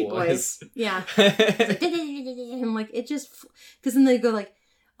Block Street Boys. Yeah. I'm like, it just... Because then they go like,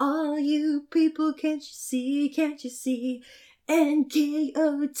 all you people, can't you see,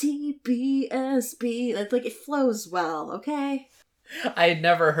 NKOTBSB. Like, it flows well, okay? I had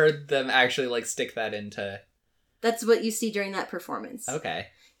never heard them actually, like, stick that into... That's what you see during that performance. Okay.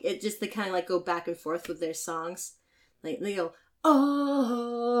 It just, they kind of, like, go back and forth with their songs. Like, they go...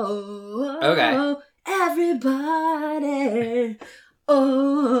 Oh, okay. Everybody.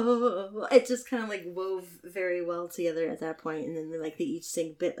 Oh, it just kind of like wove very well together at that point, and then they each sing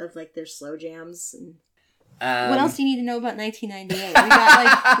a bit of like their slow jams. And what else do you need to know about 1998?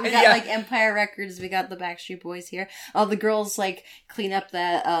 We got like Empire Records. We got the Backstreet Boys here. All the girls like clean up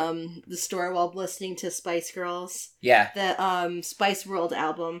the store while listening to Spice Girls. Yeah. The Spice World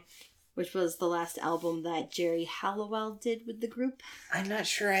album, which was the last album that Jerry Halliwell did with the group. I'm not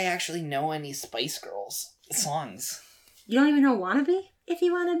sure I actually know any Spice Girls songs. You don't even know Wanna Be? If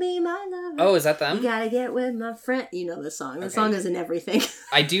you wanna be my lover. Oh, is that them? You gotta get with my friend. You know the song. The song is in everything.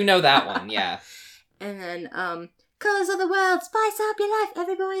 I do know that one, yeah. And then Colors of the world, spice up your life.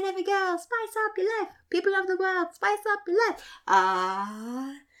 Every boy and every girl, spice up your life. People of the world, spice up your life.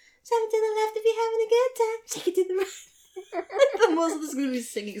 Seven to the left if you're having a good time. Shake it to the right. The most of this movie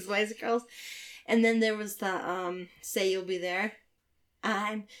is singing Spice Girls. And then there was the Say You'll Be There.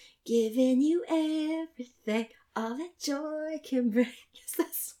 I'm giving you everything, all that joy can bring. Yes,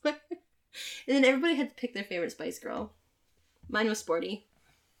 that's what. And then everybody had to pick their favorite Spice Girl. Mine was Sporty.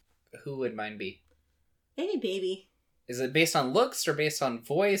 Who would mine be? Maybe Baby. Is it based on looks or based on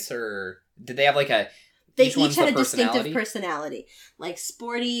voice, or did they have like a... They each had a distinctive personality. Like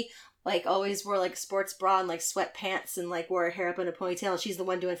Sporty, like always wore like sports bra and like sweatpants and like wore her hair up in a ponytail. She's the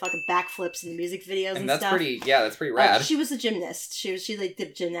one doing fucking backflips in the music videos and that's stuff. That's pretty rad. She was a gymnast. She like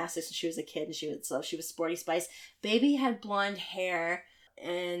did gymnastics when she was a kid, and she was Sporty Spice. Baby had blonde hair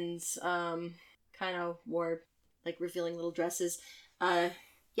and kind of wore like revealing little dresses.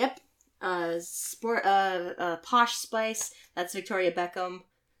 Posh Spice, that's Victoria Beckham.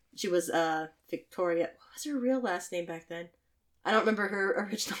 She was Victoria. What was her real last name back then? I don't remember her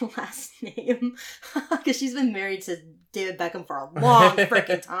original last name because she's been married to David Beckham for a long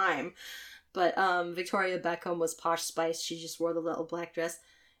freaking time. But Victoria Beckham was Posh Spice. She just wore the little black dress.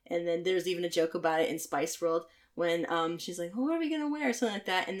 And then there's even a joke about it in Spice World when she's like, "Oh, what are we gonna wear?" or something like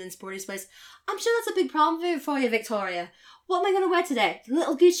that. And then Sporty Spice, "I'm sure that's a big problem for you, Victoria. What am I gonna wear today? The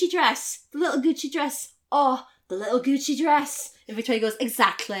little Gucci dress. The little Gucci dress. Oh, the little Gucci dress." And Victoria goes,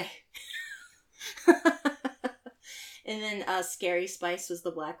 "Exactly." And then Scary Spice was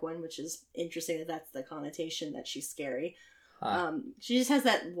the black one, which is interesting that that's the connotation that she's scary. She just has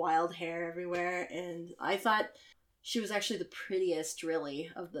that wild hair everywhere, and I thought she was actually the prettiest,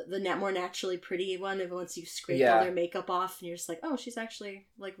 really, of the more naturally pretty one. Once you scrape all their makeup off, and you're just like, oh, she's actually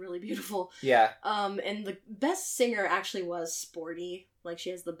like really beautiful. Yeah. And the best singer actually was Sporty. Like, she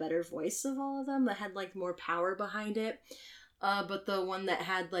has the better voice of all of them. That had like more power behind it. But the one that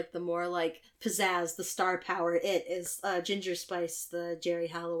had like the more like pizzazz, the star power, is Ginger Spice, the Jerry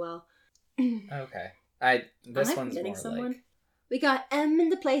Halliwell. Okay. This one's more someone? Like... We got M in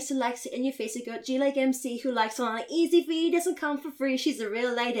the place who likes it in your face. We got G like MC who likes it on an easy V, doesn't come for free. She's a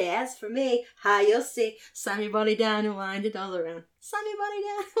real lady. As for me, hi, you'll see. Slam your body down and wind it all around. Slam your body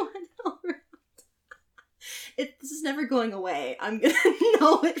down and wind it all around. This is never going away. I'm gonna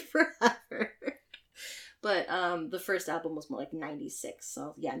know it forever. But the first album was more like 96.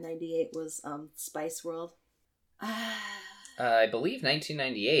 So yeah, 98 was Spice World. I believe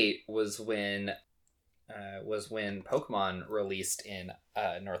 1998 was when Pokemon released in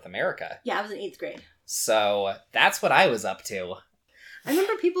North America. Yeah, I was in 8th grade. So that's what I was up to. I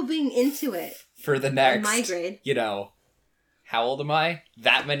remember people being into it. For the next... in my grade. You know, how old am I?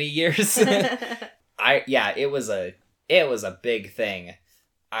 That many years? It was a big thing.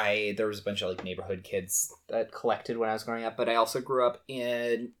 There was a bunch of like neighborhood kids that collected when I was growing up, but I also grew up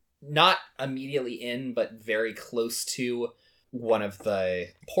in, not immediately in, but very close to one of the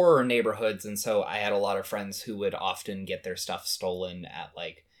poorer neighborhoods, and so I had a lot of friends who would often get their stuff stolen at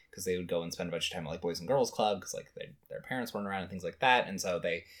like, because they would go and spend a bunch of time at like Boys and Girls Club because like their parents weren't around and things like that, and so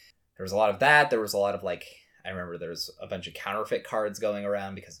there was a lot of that. There was a lot of like, I remember there was a bunch of counterfeit cards going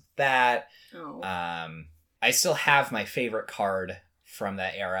around because of that. Oh. I still have my favorite card from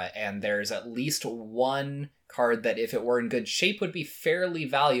that era, and there's at least one card that if it were in good shape would be fairly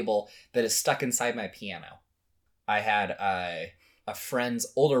valuable that is stuck inside my piano. I had a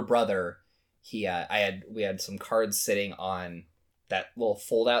friend's older brother. We had some cards sitting on that little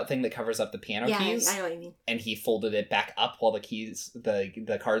fold out thing that covers up the piano keys. Yeah, I know what you mean. And he folded it back up while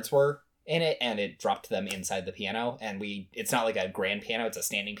the cards were in it, and it dropped them inside the piano. And it's not like a grand piano, it's a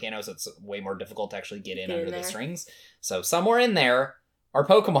standing piano, so it's way more difficult to actually get in under the strings. So somewhere in there are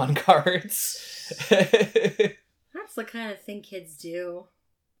Pokemon cards. That's the kind of thing kids do.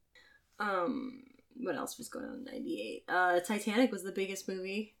 What else was going on in 98? Titanic was the biggest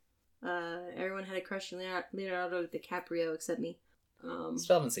movie. Everyone had a crush on Leonardo DiCaprio except me.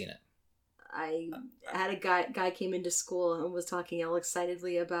 Still haven't seen it. I had a guy came into school and was talking all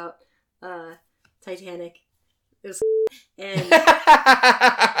excitedly about Titanic. It was and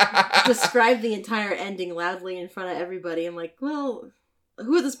described the entire ending loudly in front of everybody. I'm like, well,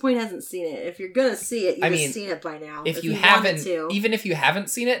 who at this point hasn't seen it? If you're gonna see it, you've seen it by now. If you haven't, even if you haven't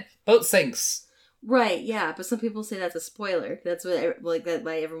seen it, boat sinks. Right, yeah, but some people say that's a spoiler. That's what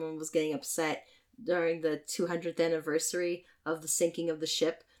why everyone was getting upset during the 200th anniversary of the sinking of the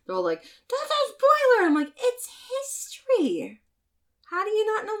ship. They're all like, "That's a spoiler!" I'm like, it's history. How do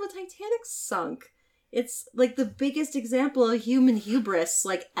you not know the Titanic sunk? It's like the biggest example of human hubris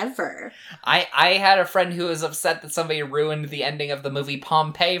like ever. I had a friend who was upset that somebody ruined the ending of the movie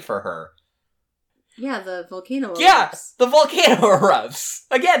Pompeii for her. Yeah, the volcano Yeah, erupts. the volcano erupts.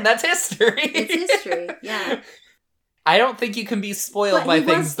 Again, that's history. It's history, yeah. I don't think you can be spoiled by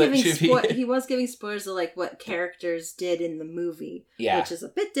things that should be... He was giving spoilers of, like, what characters did in the movie. Yeah. Which is a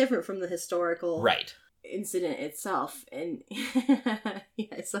bit different from the historical Right. incident itself. And,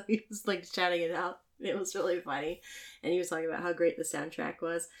 yeah, so he was, like, shouting it out. It was really funny. And he was talking about how great the soundtrack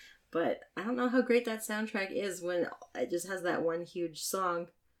was. But I don't know how great that soundtrack is when it just has that one huge song.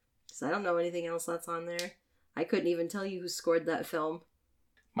 Because I don't know anything else that's on there. I couldn't even tell you who scored that film.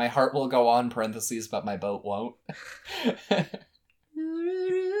 My heart will go on, parentheses, but my boat won't.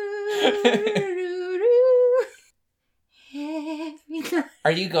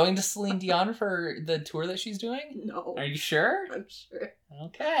 Are you going to Celine Dion for the tour that she's doing? No. Are you sure? I'm sure.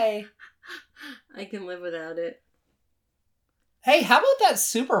 Okay. I can live without it. Hey, how about that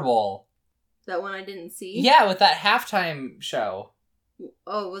Super Bowl? That one I didn't see? Yeah, with that halftime show.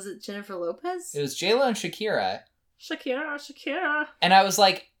 Oh, was it Jennifer Lopez? It was J-Lo and Shakira. Shakira. And I was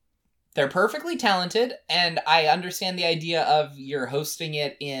like, they're perfectly talented, and I understand the idea of you're hosting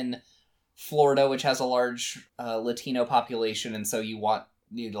it in Florida, which has a large Latino population, and so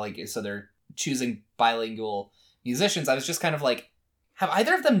so they're choosing bilingual musicians. I was just kind of like, have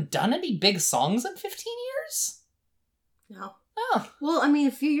either of them done any big songs in 15 years? No. Oh. Well, I mean,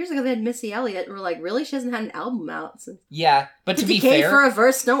 a few years ago they had Missy Elliott, and we're like, really? She hasn't had an album out since... Yeah, but to be 50K fair... for a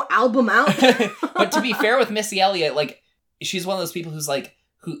verse, no album out? But to be fair with Missy Elliott, like, she's one of those people who's like,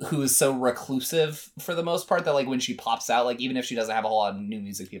 who is so reclusive for the most part that, like, when she pops out, like, even if she doesn't have a whole lot of new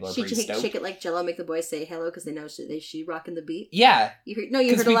music, people are pretty stoked. Shake it like Jello, make the boys say hello because they know she rocking the beat. Yeah. You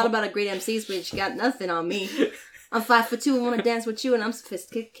heard a lot about a great MCs, but she got nothing on me. I'm 5'2" and wanna dance with you, and I'm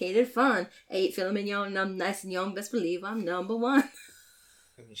sophisticated fun. 8 feeling mignon, and I'm nice and young. Best believe I'm number one.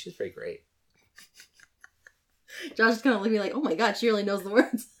 I mean, she's pretty great. Josh is kind of looking like, oh my god, she really knows the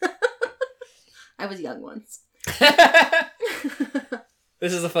words. I was young once.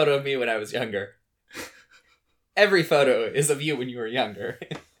 This is a photo of me when I was younger. Every photo is of you when you were younger.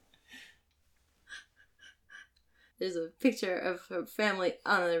 There's a picture of her family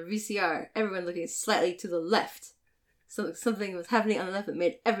on a VCR. Everyone looking slightly to the left. So something was happening on the left that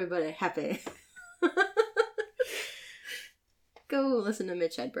made everybody happy. Go listen to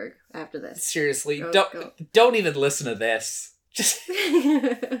Mitch Hedberg after this. Seriously, don't even listen to this. Just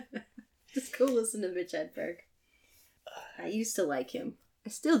go listen to Mitch Hedberg. I used to like him. I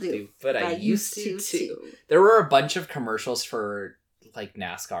still do. But I used to too. There were a bunch of commercials for like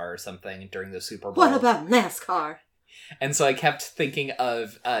NASCAR or something during the Super Bowl. What about NASCAR? And so I kept thinking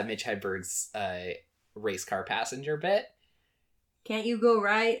of Mitch Hedberg's race car passenger bit. Can't you go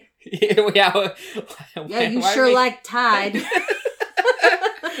right? Yeah, you sure like Tide.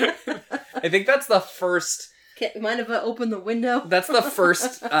 I think that's the first... Mind if I open the window? That's the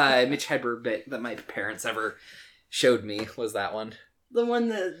first Mitch Hedberg bit that my parents ever showed me, was that one. The one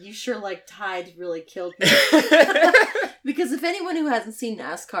that you sure like Tide really killed me. Because if anyone who hasn't seen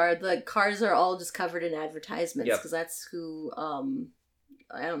NASCAR, the cars are all just covered in advertisements, because that's who,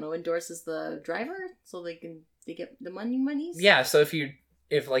 I don't know, endorses the driver, so they get the monies. Yeah, so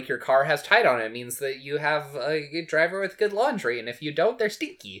if like your car has Tide on it, it means that you have a good driver with good laundry, and if you don't, they're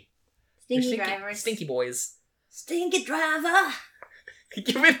stinky. Stinky drivers. Stinky boys. Stinky driver!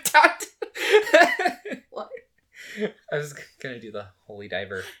 Give it that. What? I was gonna do the Holy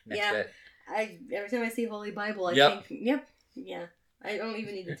Diver next bit. Every time I see Holy Bible, I think, yeah. I don't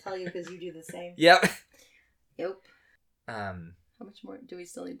even need to tell you because you do the same. Yep. How much more? Do we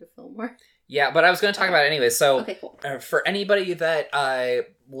still need to film more? Yeah, but I was going to talk about it anyway. So, okay, cool. For anybody that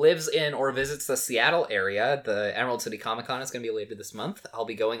lives in or visits the Seattle area, the Emerald City Comic Con is going to be later this month. I'll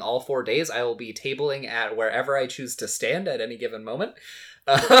be going all 4 days. I will be tabling at wherever I choose to stand at any given moment.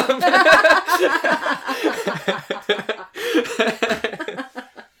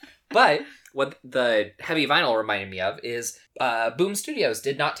 But what the Heavy Vinyl reminded me of is Boom Studios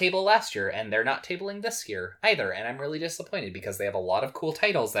did not table last year, and they're not tabling this year either, and I'm really disappointed because they have a lot of cool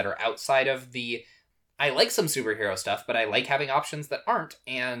titles that are outside of the... I like some superhero stuff, but I like having options that aren't,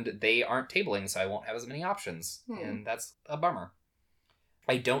 and they aren't tabling, so I won't have as many options, and that's a bummer.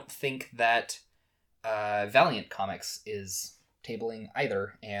 I don't think that Valiant Comics is tabling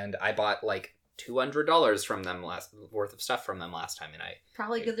either, and I bought like $200 from them worth of stuff from them last time, and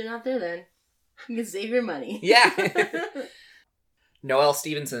probably good they're not there then. You can save your money. Yeah. Noelle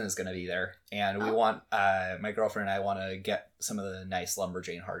Stevenson is going to be there, and we want, my girlfriend and I want to get some of the nice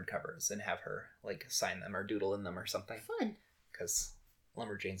Lumberjane hardcovers and have her, like, sign them or doodle in them or something. Fun. Because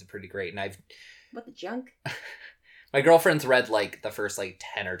Lumberjanes are pretty great, and What the junk? My girlfriend's read, like, the first, like,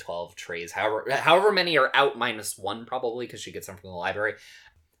 10 or 12 trays. However many are out minus one, probably, because she gets them from the library.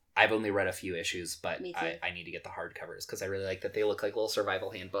 I've only read a few issues, but Me too. I need to get the hardcovers because I really like that they look like little survival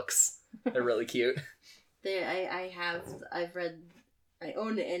handbooks. They're really cute. I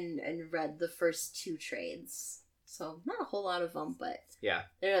own and read the first 2 trades. So not a whole lot of them, but Yeah.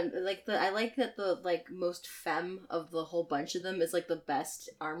 they're I like that the like most femme of the whole bunch of them is like the best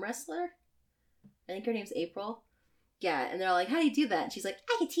arm wrestler. I think her name's April. Yeah, and they're like, "How do you do that?" And she's like,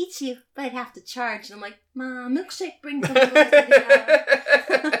 "I can teach you, but I'd have to charge." And I'm like, "Mom, milkshake brings some people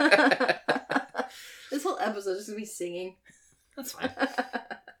together." This whole episode is just gonna be singing. That's fine.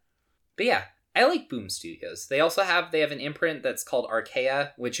 But yeah, I like Boom Studios. They have an imprint that's called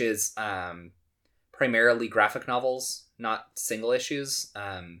Archaea, which is primarily graphic novels, not single issues.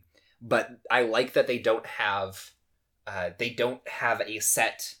 But I like that they don't have a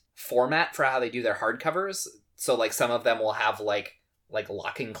set format for how they do their hardcovers. So like some of them will have like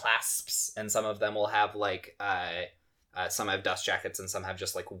locking clasps, and some of them will have like some have dust jackets, and some have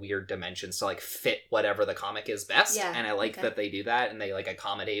just like weird dimensions to like fit whatever the comic is best. Yeah, and I like that they do that, and they like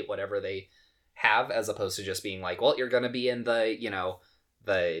accommodate whatever they have, as opposed to just being like, well, you're gonna be in the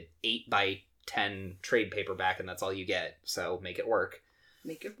the 8x10 trade paperback, and that's all you get. So make it work.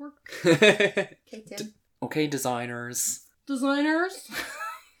 Make it work. Okay, Tim. Okay, designers.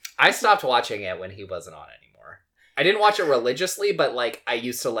 I stopped watching it when he wasn't on anymore. I didn't watch it religiously, but like I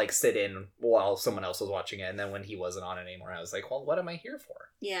used to like sit in while someone else was watching it, and then when he wasn't on anymore, I was like, well, what am I here for?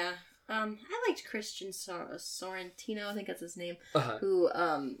 Yeah. I liked Christian Sorrentino, I think that's his name, Uh-huh. who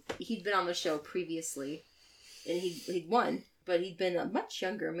he'd been on the show previously, and he'd won, but he'd been a much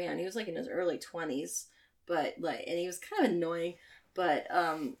younger man. He was like in his early 20s, but like, and he was kind of annoying, but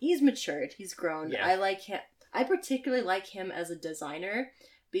he's matured, he's grown. Yeah. I like him. I particularly like him as a designer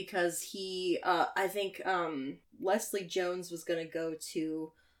because he, I think Leslie Jones was gonna go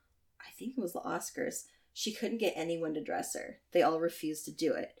to, I think it was the Oscars. She couldn't get anyone to dress her. They all refused to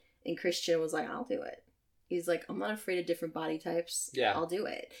do it. And Christian was like, I'll do it. He's like, I'm not afraid of different body types. Yeah. I'll do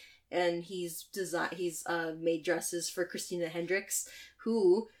it. And he's made dresses for Christina Hendricks,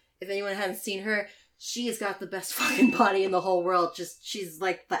 who, if anyone hasn't seen her, she has got the best fucking body in the whole world. Just, she's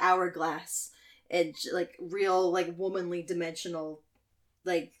like the hourglass. And like real, like womanly dimensional,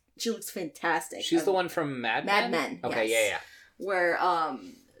 like she looks fantastic. She's the one from Mad Men? Mad Men. Okay, yes. yeah. Where,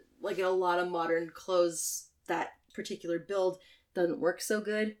 like in a lot of modern clothes, that particular build doesn't work so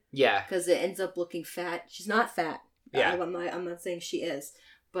good. Yeah. Because it ends up looking fat. She's not fat. Yeah. I'm not saying she is.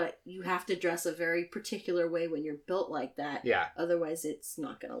 But you have to dress a very particular way when you're built like that. Yeah. Otherwise, it's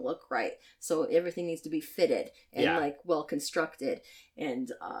not going to look right. So everything needs to be fitted and like well constructed. And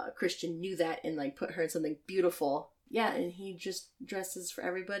Christian knew that and like put her in something beautiful. Yeah, and he just dresses for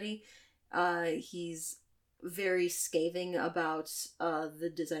everybody. He's very scathing about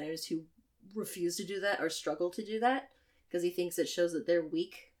the designers who refuse to do that or struggle to do that because he thinks it shows that they're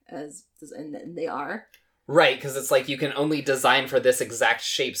weak and they are. Right, because it's like you can only design for this exact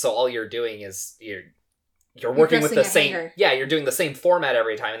shape, so all you're doing is you're working with the same hanger. Yeah, you're doing the same format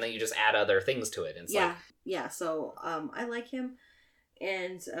every time, and then you just add other things to it. And it's yeah. So I like him,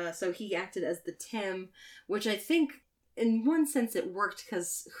 and so he acted as the Tim, which I think in one sense it worked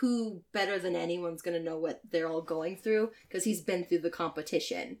because who better than anyone's going to know what they're all going through because he's been through the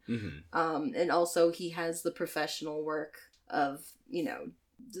competition, and also he has the professional work of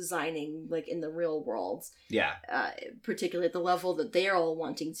designing like in the real world, particularly at the level that they're all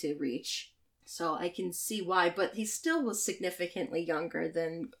wanting to reach. So I can see why, but he still was significantly younger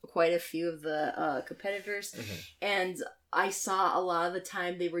than quite a few of the competitors, and I saw a lot of the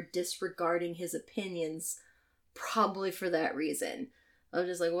time they were disregarding his opinions, probably for that reason. I was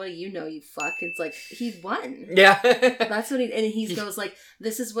just like, what do you know, you fuck? It's like, he won. Yeah. That's what he goes like,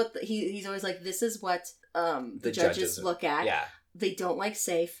 this is what he's always like, this is what the judges look at. Yeah. They don't like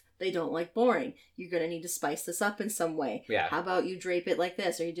safe. They don't like boring. You're going to need to spice this up in some way. Yeah. How about you drape it like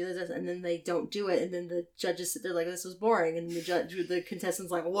this or you do this? And then they don't do it. And then the judges sit there like, this was boring. And the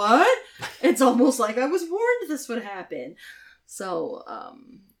contestant's like, what? It's almost like I was warned this would happen. So,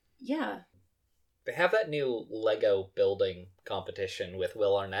 yeah. They have that new Lego building competition with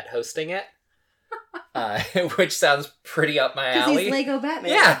Will Arnett hosting it. Which sounds pretty up my alley. Because he's Lego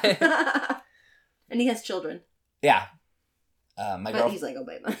Batman. Yeah. And he has children. Yeah. He's Lego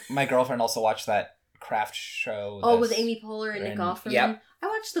Batman. My girlfriend also watched that craft show. With Amy Poehler and Nick Offerman. Yep. I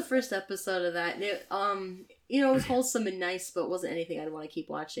watched the first episode of that. And it, it was wholesome and nice, but wasn't anything I'd want to keep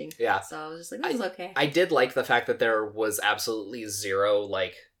watching. Yeah. So I was just like, this is okay. I did like the fact that there was absolutely zero,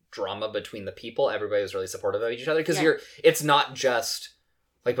 like, drama between the people. Everybody was really supportive of each other. Because it's not just,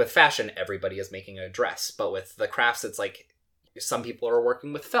 like, with fashion, everybody is making a dress. But with the crafts, it's like, some people are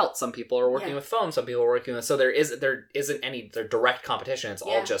working with felt, some people are working with foam, some people are working with... So there isn't any direct competition. It's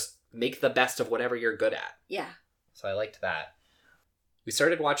all just make the best of whatever you're good at. Yeah. So I liked that. We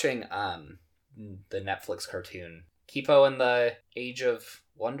started watching the Netflix cartoon Kipo and the Age of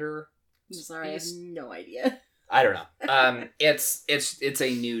Wonder. I'm sorry, I have no idea. I don't know. It's a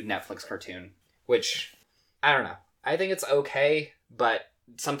new Netflix cartoon, which I don't know. I think it's okay, but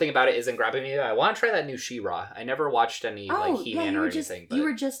something about it isn't grabbing me. I want to try that new She-Ra. I never watched any He-Man or anything. You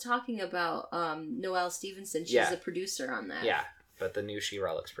were just talking about Noelle Stevenson. She's a producer on that. Yeah, but the new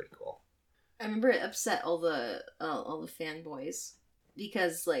She-Ra looks pretty cool. I remember it upset all the fanboys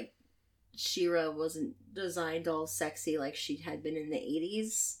because like She-Ra wasn't designed all sexy like she had been in the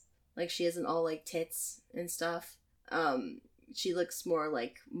 80s. Like she isn't all like tits and stuff. She looks more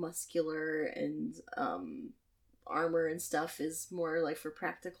like muscular, and armor and stuff is more like for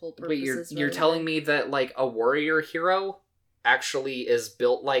practical purposes. Wait, you're telling me that like a warrior hero actually is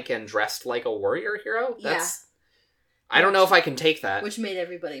built like and dressed like a warrior hero? That's I don't know if I can take that. Which made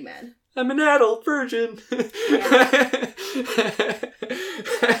everybody mad. I'm an adult virgin.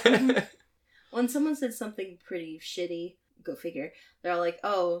 When someone said something pretty shitty, go figure, they're all like,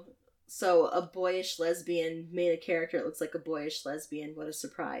 oh, so a boyish lesbian made a character that looks like a boyish lesbian. What a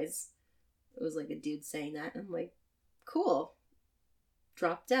surprise. It was like a dude saying that. And I'm like, cool.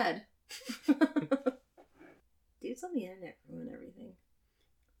 Drop dead. Dudes on the internet ruin everything.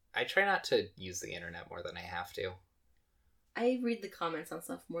 I try not to use the internet more than I have to. I read the comments on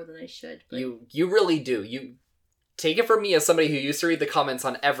stuff more than I should. But... You really do. You take it from me as somebody who used to read the comments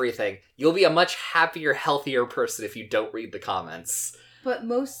on everything. You'll be a much happier, healthier person if you don't read the comments. But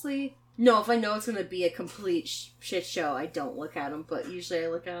mostly... No, if I know it's going to be a complete shit show, I don't look at them. But usually I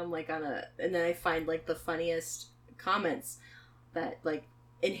look at them like on a... And then I find like the funniest comments that like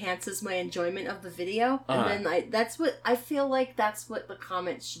enhances my enjoyment of the video. And then that's what... I feel like that's what the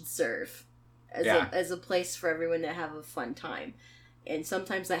comments should serve. As a place for everyone to have a fun time. And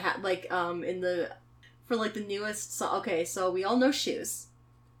sometimes I have... Like, for like the newest... Okay, so we all know shoes.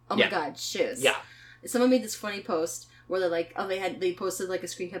 Oh my god, shoes. Yeah. Someone made this funny post... where they're like, they posted like a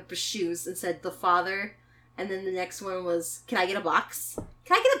screen cap of shoes and said the father, and then the next one was, can I get a box?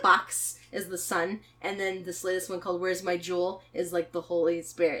 Can I get a box? Is the son, and then this latest one called Where's My Jewel is like the Holy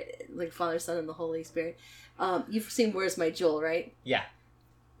Spirit, like Father, Son, and the Holy Spirit. You've seen Where's My Jewel, right? Yeah.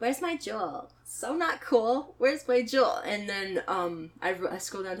 Where's my jewel? So not cool. Where's my jewel? And then I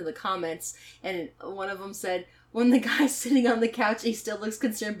scrolled down to the comments, and one of them said, when the guy's sitting on the couch, he still looks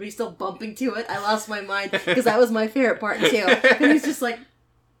concerned, but he's still bumping to it. I lost my mind, because that was my favorite part, too. And he's just like...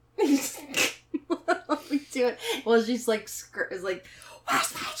 bumping to it. Well, she's like... is like,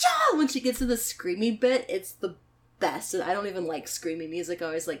 where's my jewel? When she gets to the screamy bit, it's the best. And I don't even like screamy music. I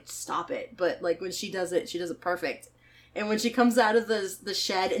always like, stop it. But like when she does it perfect. And when she comes out of the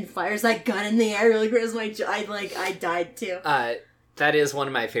shed and fires that gun in the air, like, where's my jewel? I died, too. That is one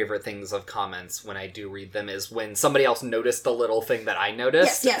of my favorite things of comments when I do read them, is when somebody else noticed the little thing that I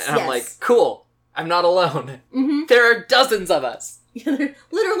noticed. Yes, and I'm like, cool, I'm not alone. Mm-hmm. There are dozens of us. Yeah, there are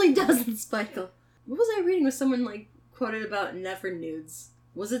literally dozens, Michael. What was I reading? Was someone, like, quoted about never nudes?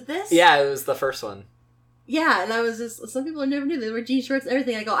 Was it this? Yeah, it was the first one. Yeah, and I was just, some people never knew. They wear jean shorts and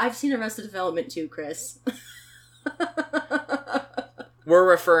everything. I go, I've seen Arrested Development too, Chris. We're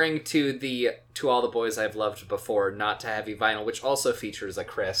referring to the To All the Boys I've Loved Before, not to Heavy Vinyl, which also features a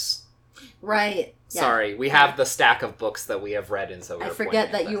Chris. Right. Sorry, we have the stack of books that we have read, and so we're I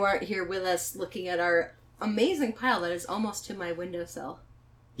forget that you aren't here with us looking at our amazing pile that is almost to my windowsill.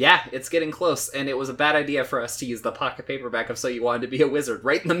 Yeah, it's getting close, and it was a bad idea for us to use the pocket paperback of So You Wanted to Be a Wizard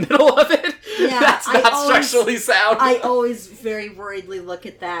right in the middle of it. Yeah, that's not structurally sound. I always very worriedly look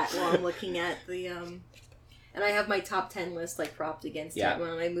at that while I'm looking at the, And I have my top 10 list, like, propped against it when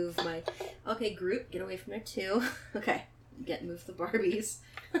I move my... Okay, Groot, get away from there, too. Okay, move the Barbies.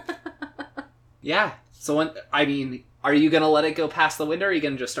 Yeah, so are you gonna let it go past the window, or are you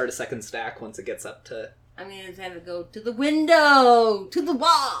gonna just start a second stack once it gets up to... I'm gonna have it go to the window! To the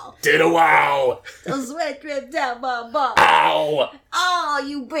wall! To the wall! The sweat drip down my ball! Ow! Oh,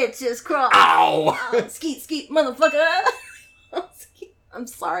 you bitches cross! Ow! Oh, skeet, motherfucker! I'm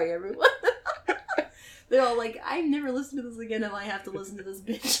sorry, everyone. They're all like, I never listen to this again if I have to listen to this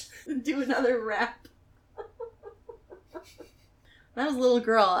bitch and do another rap. When I was a little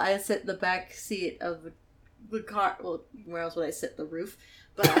girl, I sit in the back seat of the car. Well, where else would I sit? The roof.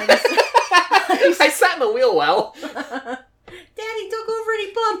 But I sat in the wheel well. Daddy, don't go over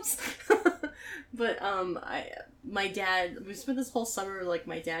any bumps. But my dad, we spent this whole summer, like,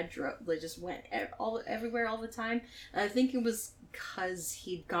 my dad just went everywhere all the time. And I think it was because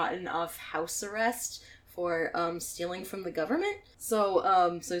he'd gotten off house arrest for stealing from the government.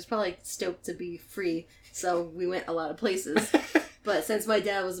 So he's probably stoked to be free. So we went a lot of places. But since my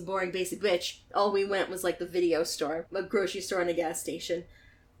dad was a boring basic bitch, all we went was like the video store, a grocery store, and a gas station.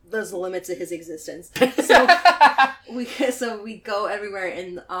 Those are the limits of his existence. So we go everywhere,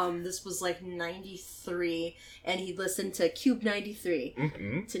 and this was like 93, and he listened to Cube 93.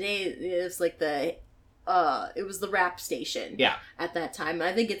 Mm-hmm. Today it's like it was the rap station. Yeah. At that time,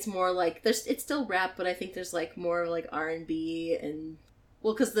 I think it's more like it's still rap, but I think there's like more like R&B and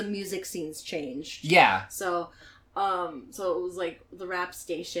because the music scene's changed. Yeah. So it was like the rap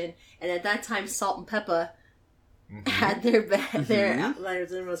station, and at that time, Salt and Peppa had their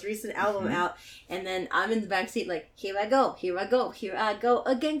most recent album out, and then I'm in the back seat like, here I go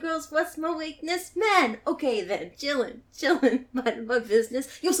again, girls, what's my weakness, man? Okay then, chillin', minding my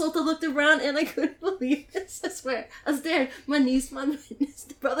business. Yo, Salta looked around and I couldn't believe this. I swear, I was there. My niece, my witness,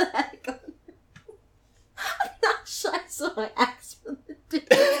 the brother had it going. I'm not shy, so I asked for the dick.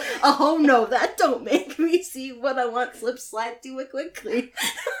 Oh no, that don't make me see what I want. Slip slide, do it quickly.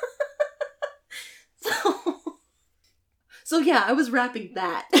 So yeah, I was rapping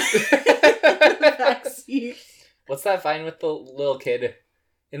that in the backseat. What's that Vine with the little kid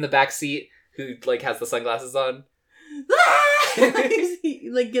in the back seat who like has the sunglasses on? He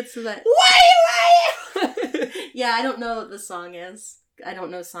like gets to that. Yeah, I don't know what the song is. I don't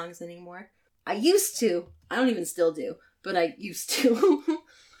know songs anymore. I used to. I don't even still do, but I used to.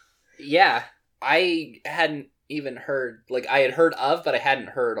 Yeah, I hadn't even heard, like, I had heard of, but I hadn't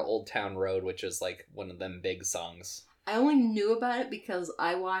heard Old Town Road, which is like one of them big songs. I only knew about it because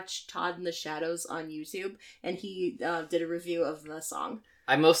I watched Todd in the Shadows on YouTube, and he did a review of the song.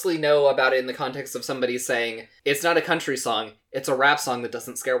 I mostly know about it in the context of somebody saying, it's not a country song, it's a rap song that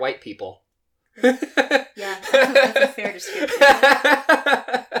doesn't scare white people. Yeah, that's a fair description.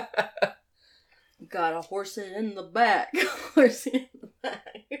 Got a horse in the back. Horse in the back.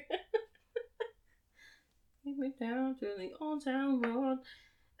 Take me down to the Old Town Road.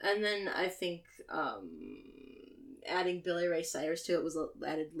 And then I think adding Billy Ray Cyrus to it was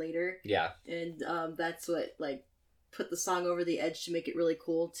added later. Yeah. And that's what like put the song over the edge to make it really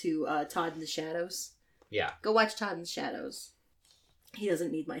cool to Todd in the Shadows. Yeah. Go watch Todd in the Shadows. He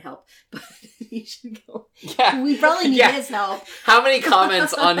doesn't need my help, but you should go. Yeah. We probably need his help. How many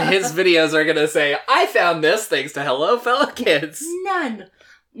comments on his videos are gonna say, I found this thanks to Hello Fellow Kids? None.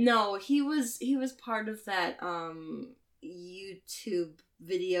 No, he was part of that YouTube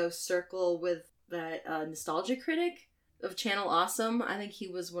video circle with that Nostalgia Critic of Channel Awesome. I think he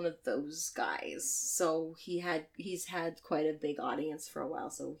was one of those guys. So he's had quite a big audience for a while,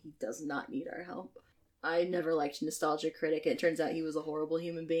 so he does not need our help. I never liked Nostalgia Critic. It turns out he was a horrible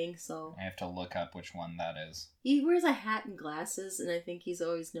human being, so... I have to look up which one that is. He wears a hat and glasses, and I think he's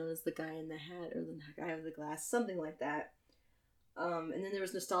always known as the guy in the hat, or the guy with the glass, something like that. And then there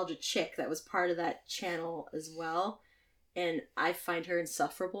was Nostalgia Chick that was part of that channel as well, and I find her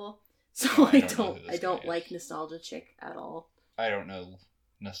insufferable, so I don't like Nostalgia Chick at all. I don't know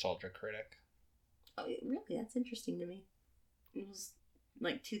Nostalgia Critic. Oh, really? That's interesting to me. It was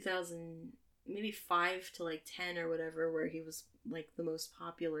like 2000... maybe 5 to like 10 or whatever, where he was like the most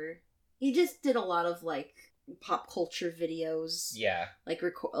popular. He just did a lot of like pop culture videos. Yeah. Like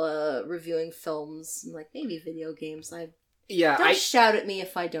reviewing films and like maybe video games. Don't shout at me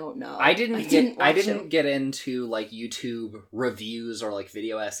if I don't know. I didn't get into like YouTube reviews or like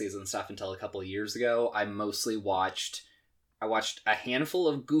video essays and stuff until a couple of years ago. I watched a handful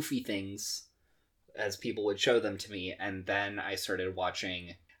of Goofy things as people would show them to me, and then I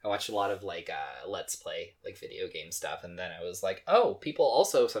watched a lot of like Let's Play, like video game stuff, and then I was like, oh, people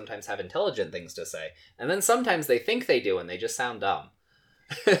also sometimes have intelligent things to say. And then sometimes they think they do and they just sound dumb.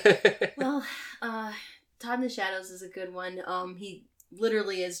 Well, Todd in the Shadows is a good one. He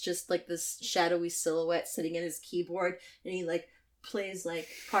literally is just like this shadowy silhouette sitting at his keyboard, and he like plays like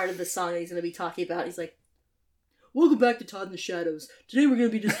part of the song that he's going to be talking about. He's like, welcome back to Todd in the Shadows. Today we're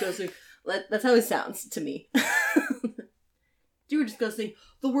going to be discussing... That's how it sounds to me. We were discussing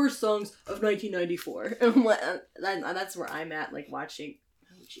the worst songs of 1994. And that's where I'm at, like, watching...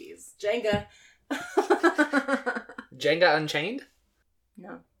 Oh, jeez. Jenga. Jenga Unchained?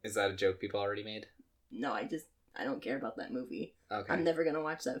 No. Is that a joke people already made? No, I don't care about that movie. Okay. I'm never gonna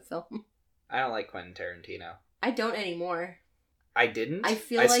watch that film. I don't like Quentin Tarantino. I don't anymore. I didn't? I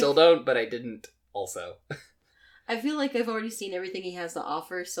feel like... still don't, but I didn't also. I feel like I've already seen everything he has to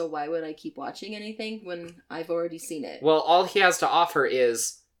offer, so why would I keep watching anything when I've already seen it? Well, all he has to offer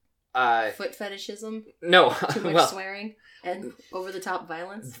is... foot fetishism? No. Too much swearing? And over-the-top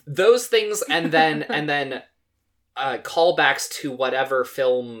violence? Those things, and then callbacks to whatever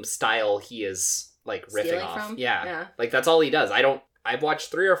film style he is like Stealing riffing off. from? Yeah. Yeah. Like that's all he does. I've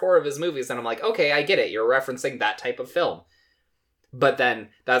watched 3 or 4 of his movies and I'm like, okay, I get it. You're referencing that type of film. But then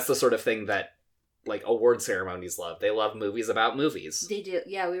that's the sort of thing that like award ceremonies love. They love movies about movies. They do.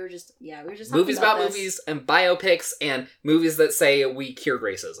 Yeah, we were just Movies about this. movies and biopics and movies that say we cured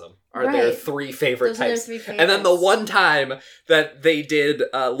racism are their Right. 3 favorite Those are their types. 3 favorites. And then the one time that they did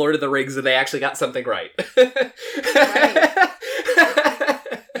Lord of the Rings and they actually got something right.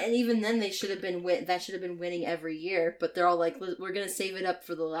 And even then, they should have been winning every year. But they're all like, "We're gonna save it up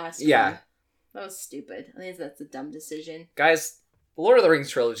for the last Yeah. one." That was stupid. I think that's a dumb decision. Guys, the Lord of the Rings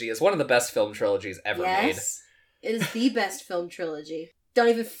trilogy is one of the best film trilogies ever made. Yes, it is the best film trilogy. Don't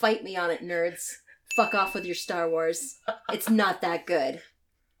even fight me on it, nerds. Fuck off with your Star Wars. It's not that good.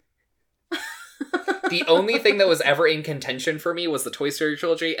 The only thing that was ever in contention for me was the Toy Story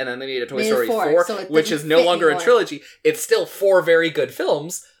trilogy, and then they made a Toy Made it Story 4, 4, so it which didn't is no fit longer anymore. a trilogy. It's still 4 very good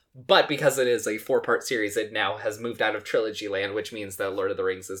films, but because it is a 4-part series, it now has moved out of trilogy land, which means that Lord of the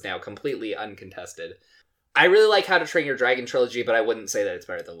Rings is now completely uncontested. I really like How to Train Your Dragon trilogy, but I wouldn't say that it's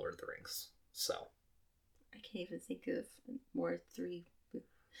better than Lord of the Rings. So I can't even think of more 3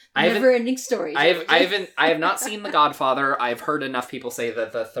 I haven't- never-ending stories. I have not seen The Godfather. I've heard enough people say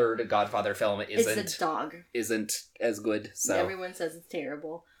that the third Godfather film It's a dog. isn't as good. So Everyone says it's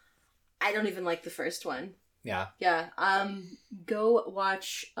terrible. I don't even like the first one. yeah. Yeah. Go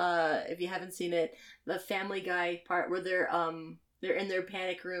watch if you haven't seen it, the Family Guy part where they're in their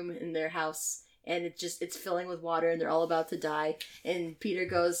panic room in their house and it's filling with water and they're all about to die and Peter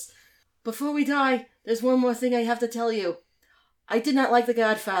goes, "Before we die, there's one more thing I have to tell you. I did not like The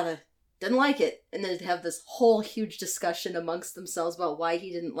Godfather. Didn't like it." And then they have this whole huge discussion amongst themselves about why he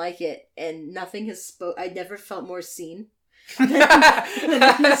didn't like it, and nothing has I never felt more seen than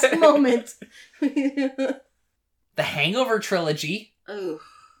in this moment. The Hangover trilogy. Oh,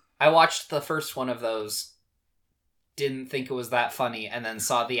 I watched the first one of those, didn't think it was that funny, and then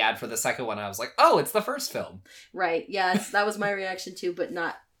saw the ad for the second one, and I was like, oh, it's the first film. right. Yes, that was my reaction too, but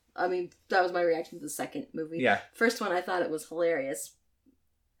not. I mean, that was my reaction to the second movie. Yeah. First one, I thought it was hilarious.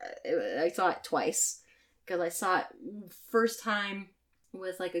 I saw it twice because I saw it first time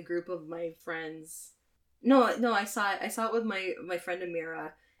with like a group of my friends. No, I saw it with my friend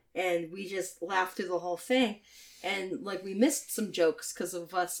Amira, and we just laughed through the whole thing, and like we missed some jokes because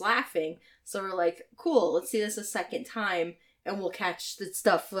of us laughing. So we're like, cool, let's see this a second time, and we'll catch the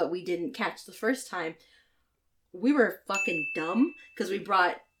stuff that we didn't catch the first time. We were fucking dumb because we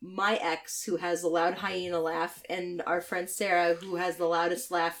brought my ex, who has the loud hyena laugh, and our friend Sarah, who has the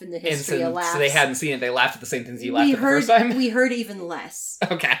loudest laugh in the history of laughs. So they hadn't seen it. They laughed at the same things you laughed we at the heard, first time? We heard even less.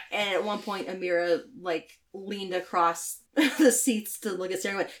 Okay. And at one point, Amira, like, leaned across the seats to look at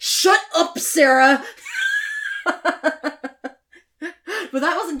Sarah and went, "Shut up, Sarah!" But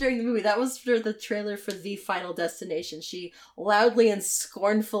that wasn't during the movie. That was for the trailer for The Final Destination. She loudly and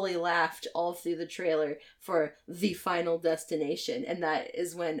scornfully laughed all through the trailer for The Final Destination. And that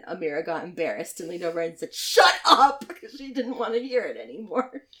is when Amira got embarrassed and leaned over and said, "Shut up!" because she didn't want to hear it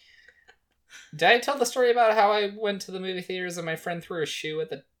anymore. Did I tell the story about how I went to the movie theaters and my friend threw a shoe at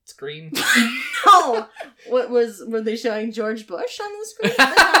the screen? No! Were they showing George Bush on the screen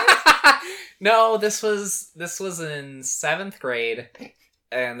at the time? No, this was in 7th grade,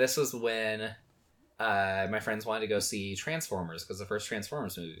 and this was when my friends wanted to go see Transformers because the first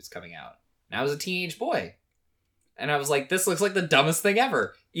Transformers movie was coming out. And I was a teenage boy. And I was like, this looks like the dumbest thing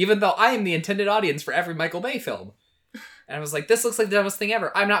ever, even though I am the intended audience for every Michael Bay film. And I was like, this looks like the dumbest thing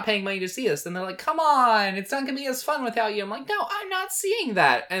ever. I'm not paying money to see this. And they're like, come on, it's not going to be as fun without you. I'm like, no, I'm not seeing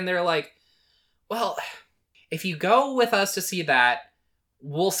that. And they're like, well, if you go with us to see that,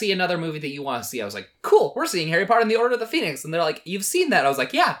 we'll see another movie that you want to see. I was like, cool, we're seeing Harry Potter and the Order of the Phoenix. And they're like, you've seen that? I was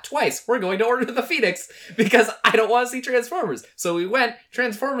like, yeah, twice. We're going to Order of the Phoenix because I don't want to see Transformers. So we went.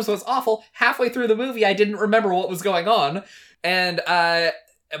 Transformers was awful. Halfway through the movie, I didn't remember what was going on. And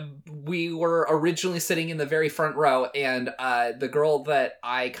we were originally sitting in the very front row, and the girl that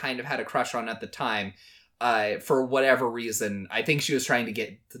I kind of had a crush on at the time, for whatever reason, I think she was trying to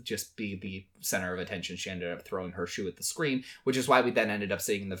get to just be the center of attention. She ended up throwing her shoe at the screen, which is why we then ended up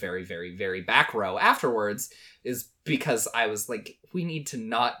sitting in the very, very, very back row afterwards, is because I was like, we need to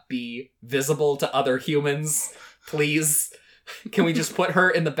not be visible to other humans, please. Can we just put her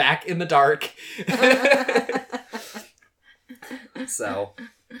in the back in the dark? So.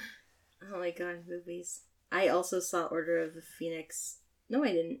 Oh my god, movies. I also saw Order of the Phoenix. No,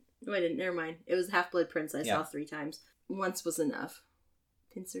 I didn't. Never mind. It was Half-Blood Prince I saw 3 times. Once was enough.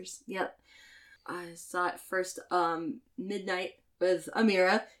 Pincers. Yep. I saw it first midnight with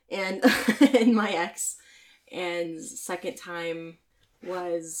Amira and and my ex. And second time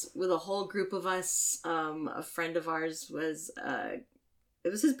was with a whole group of us. A friend of ours was, it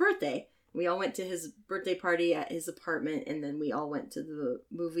was his birthday. We all went to his birthday party at his apartment, and then we all went to the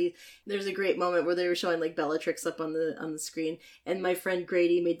movie. There's a great moment where they were showing like Bellatrix up on the screen, and my friend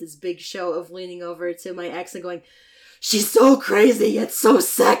Grady made this big show of leaning over to my ex and going, "She's so crazy yet so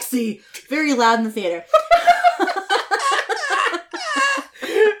sexy," very loud in the theater.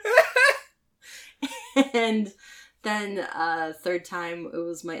 And then third time it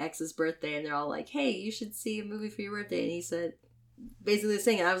was my ex's birthday, and they're all like, "Hey, you should see a movie for your birthday," and he said, basically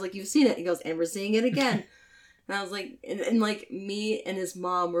saying it. I was like, "You've seen it?" He goes, "And we're seeing it again." And I was like, and like me and his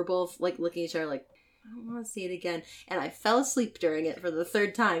mom were both like looking at each other like, "I don't want to see it again." And I fell asleep during it for the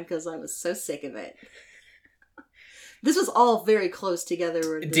third time because I was so sick of it. This was all very close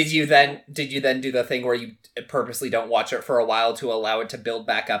together. Did you then do the thing where you purposely don't watch it for a while to allow it to build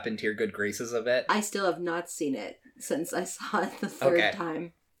back up into your good graces a bit? I still have not seen it since I saw it the third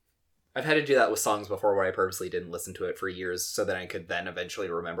time. I've had to do that with songs before where I purposely didn't listen to it for years so that I could then eventually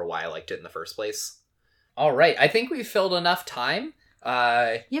remember why I liked it in the first place. All right. I think we've filled enough time.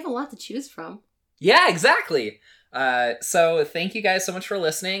 You have a lot to choose from. Yeah, exactly. So thank you guys so much for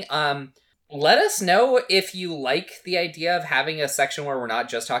listening. Let us know if you like the idea of having a section where we're not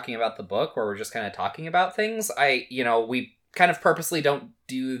just talking about the book, where we're just kind of talking about things. We kind of purposely don't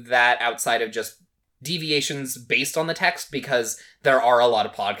do that outside of just deviations based on the text, because there are a lot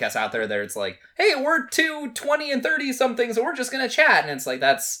of podcasts out there that it's like, hey, we're 20 and 30 somethings and we're just gonna chat, and it's like,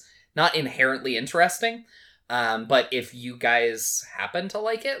 that's not inherently interesting. But if you guys happen to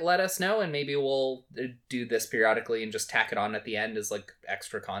like it, let us know, and maybe we'll do this periodically and just tack it on at the end as like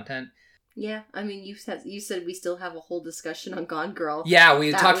extra content. Yeah, I mean, you said we still have a whole discussion on Gone Girl. Yeah,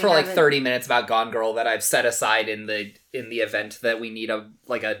 we talked for like 30 minutes about Gone Girl that I've set aside in the event that we need a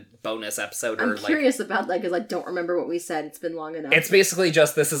bonus episode. I'm curious about that because I don't remember what we said. It's been long enough. It's basically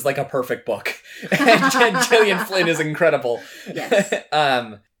just, this is like a perfect book, and Gillian Flynn is incredible. Yes.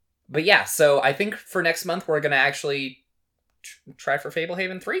 But yeah, so I think for next month we're gonna actually try for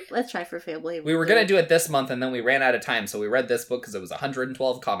Fablehaven 3? Let's try for Fablehaven. We were going to do it this month, and then we ran out of time, so we read this book because it was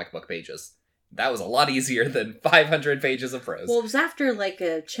 112 comic book pages. That was a lot easier than 500 pages of prose. Well, it was after, like,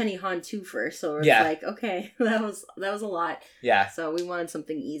 a Chenny Han 2 first, so it was like, okay, that was a lot. Yeah. So we wanted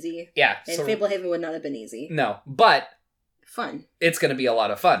something easy. Yeah. And Fablehaven would not have been easy. No, but... fun. It's going to be a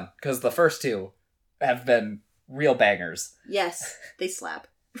lot of fun, because the first two have been real bangers. Yes, they slap.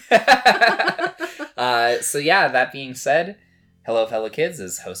 So yeah, that being said... Hello Fellow Kids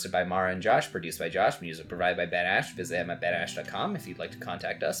is hosted by Mara and Josh, produced by Josh, music provided by Ben Ash. Visit him at benash.com. If you'd like to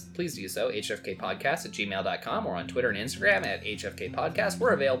contact us, please do so, hfkpodcast@gmail.com, or on Twitter and Instagram at hfkpodcast.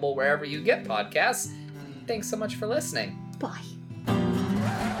 We're available wherever you get podcasts. Thanks so much for listening. Bye.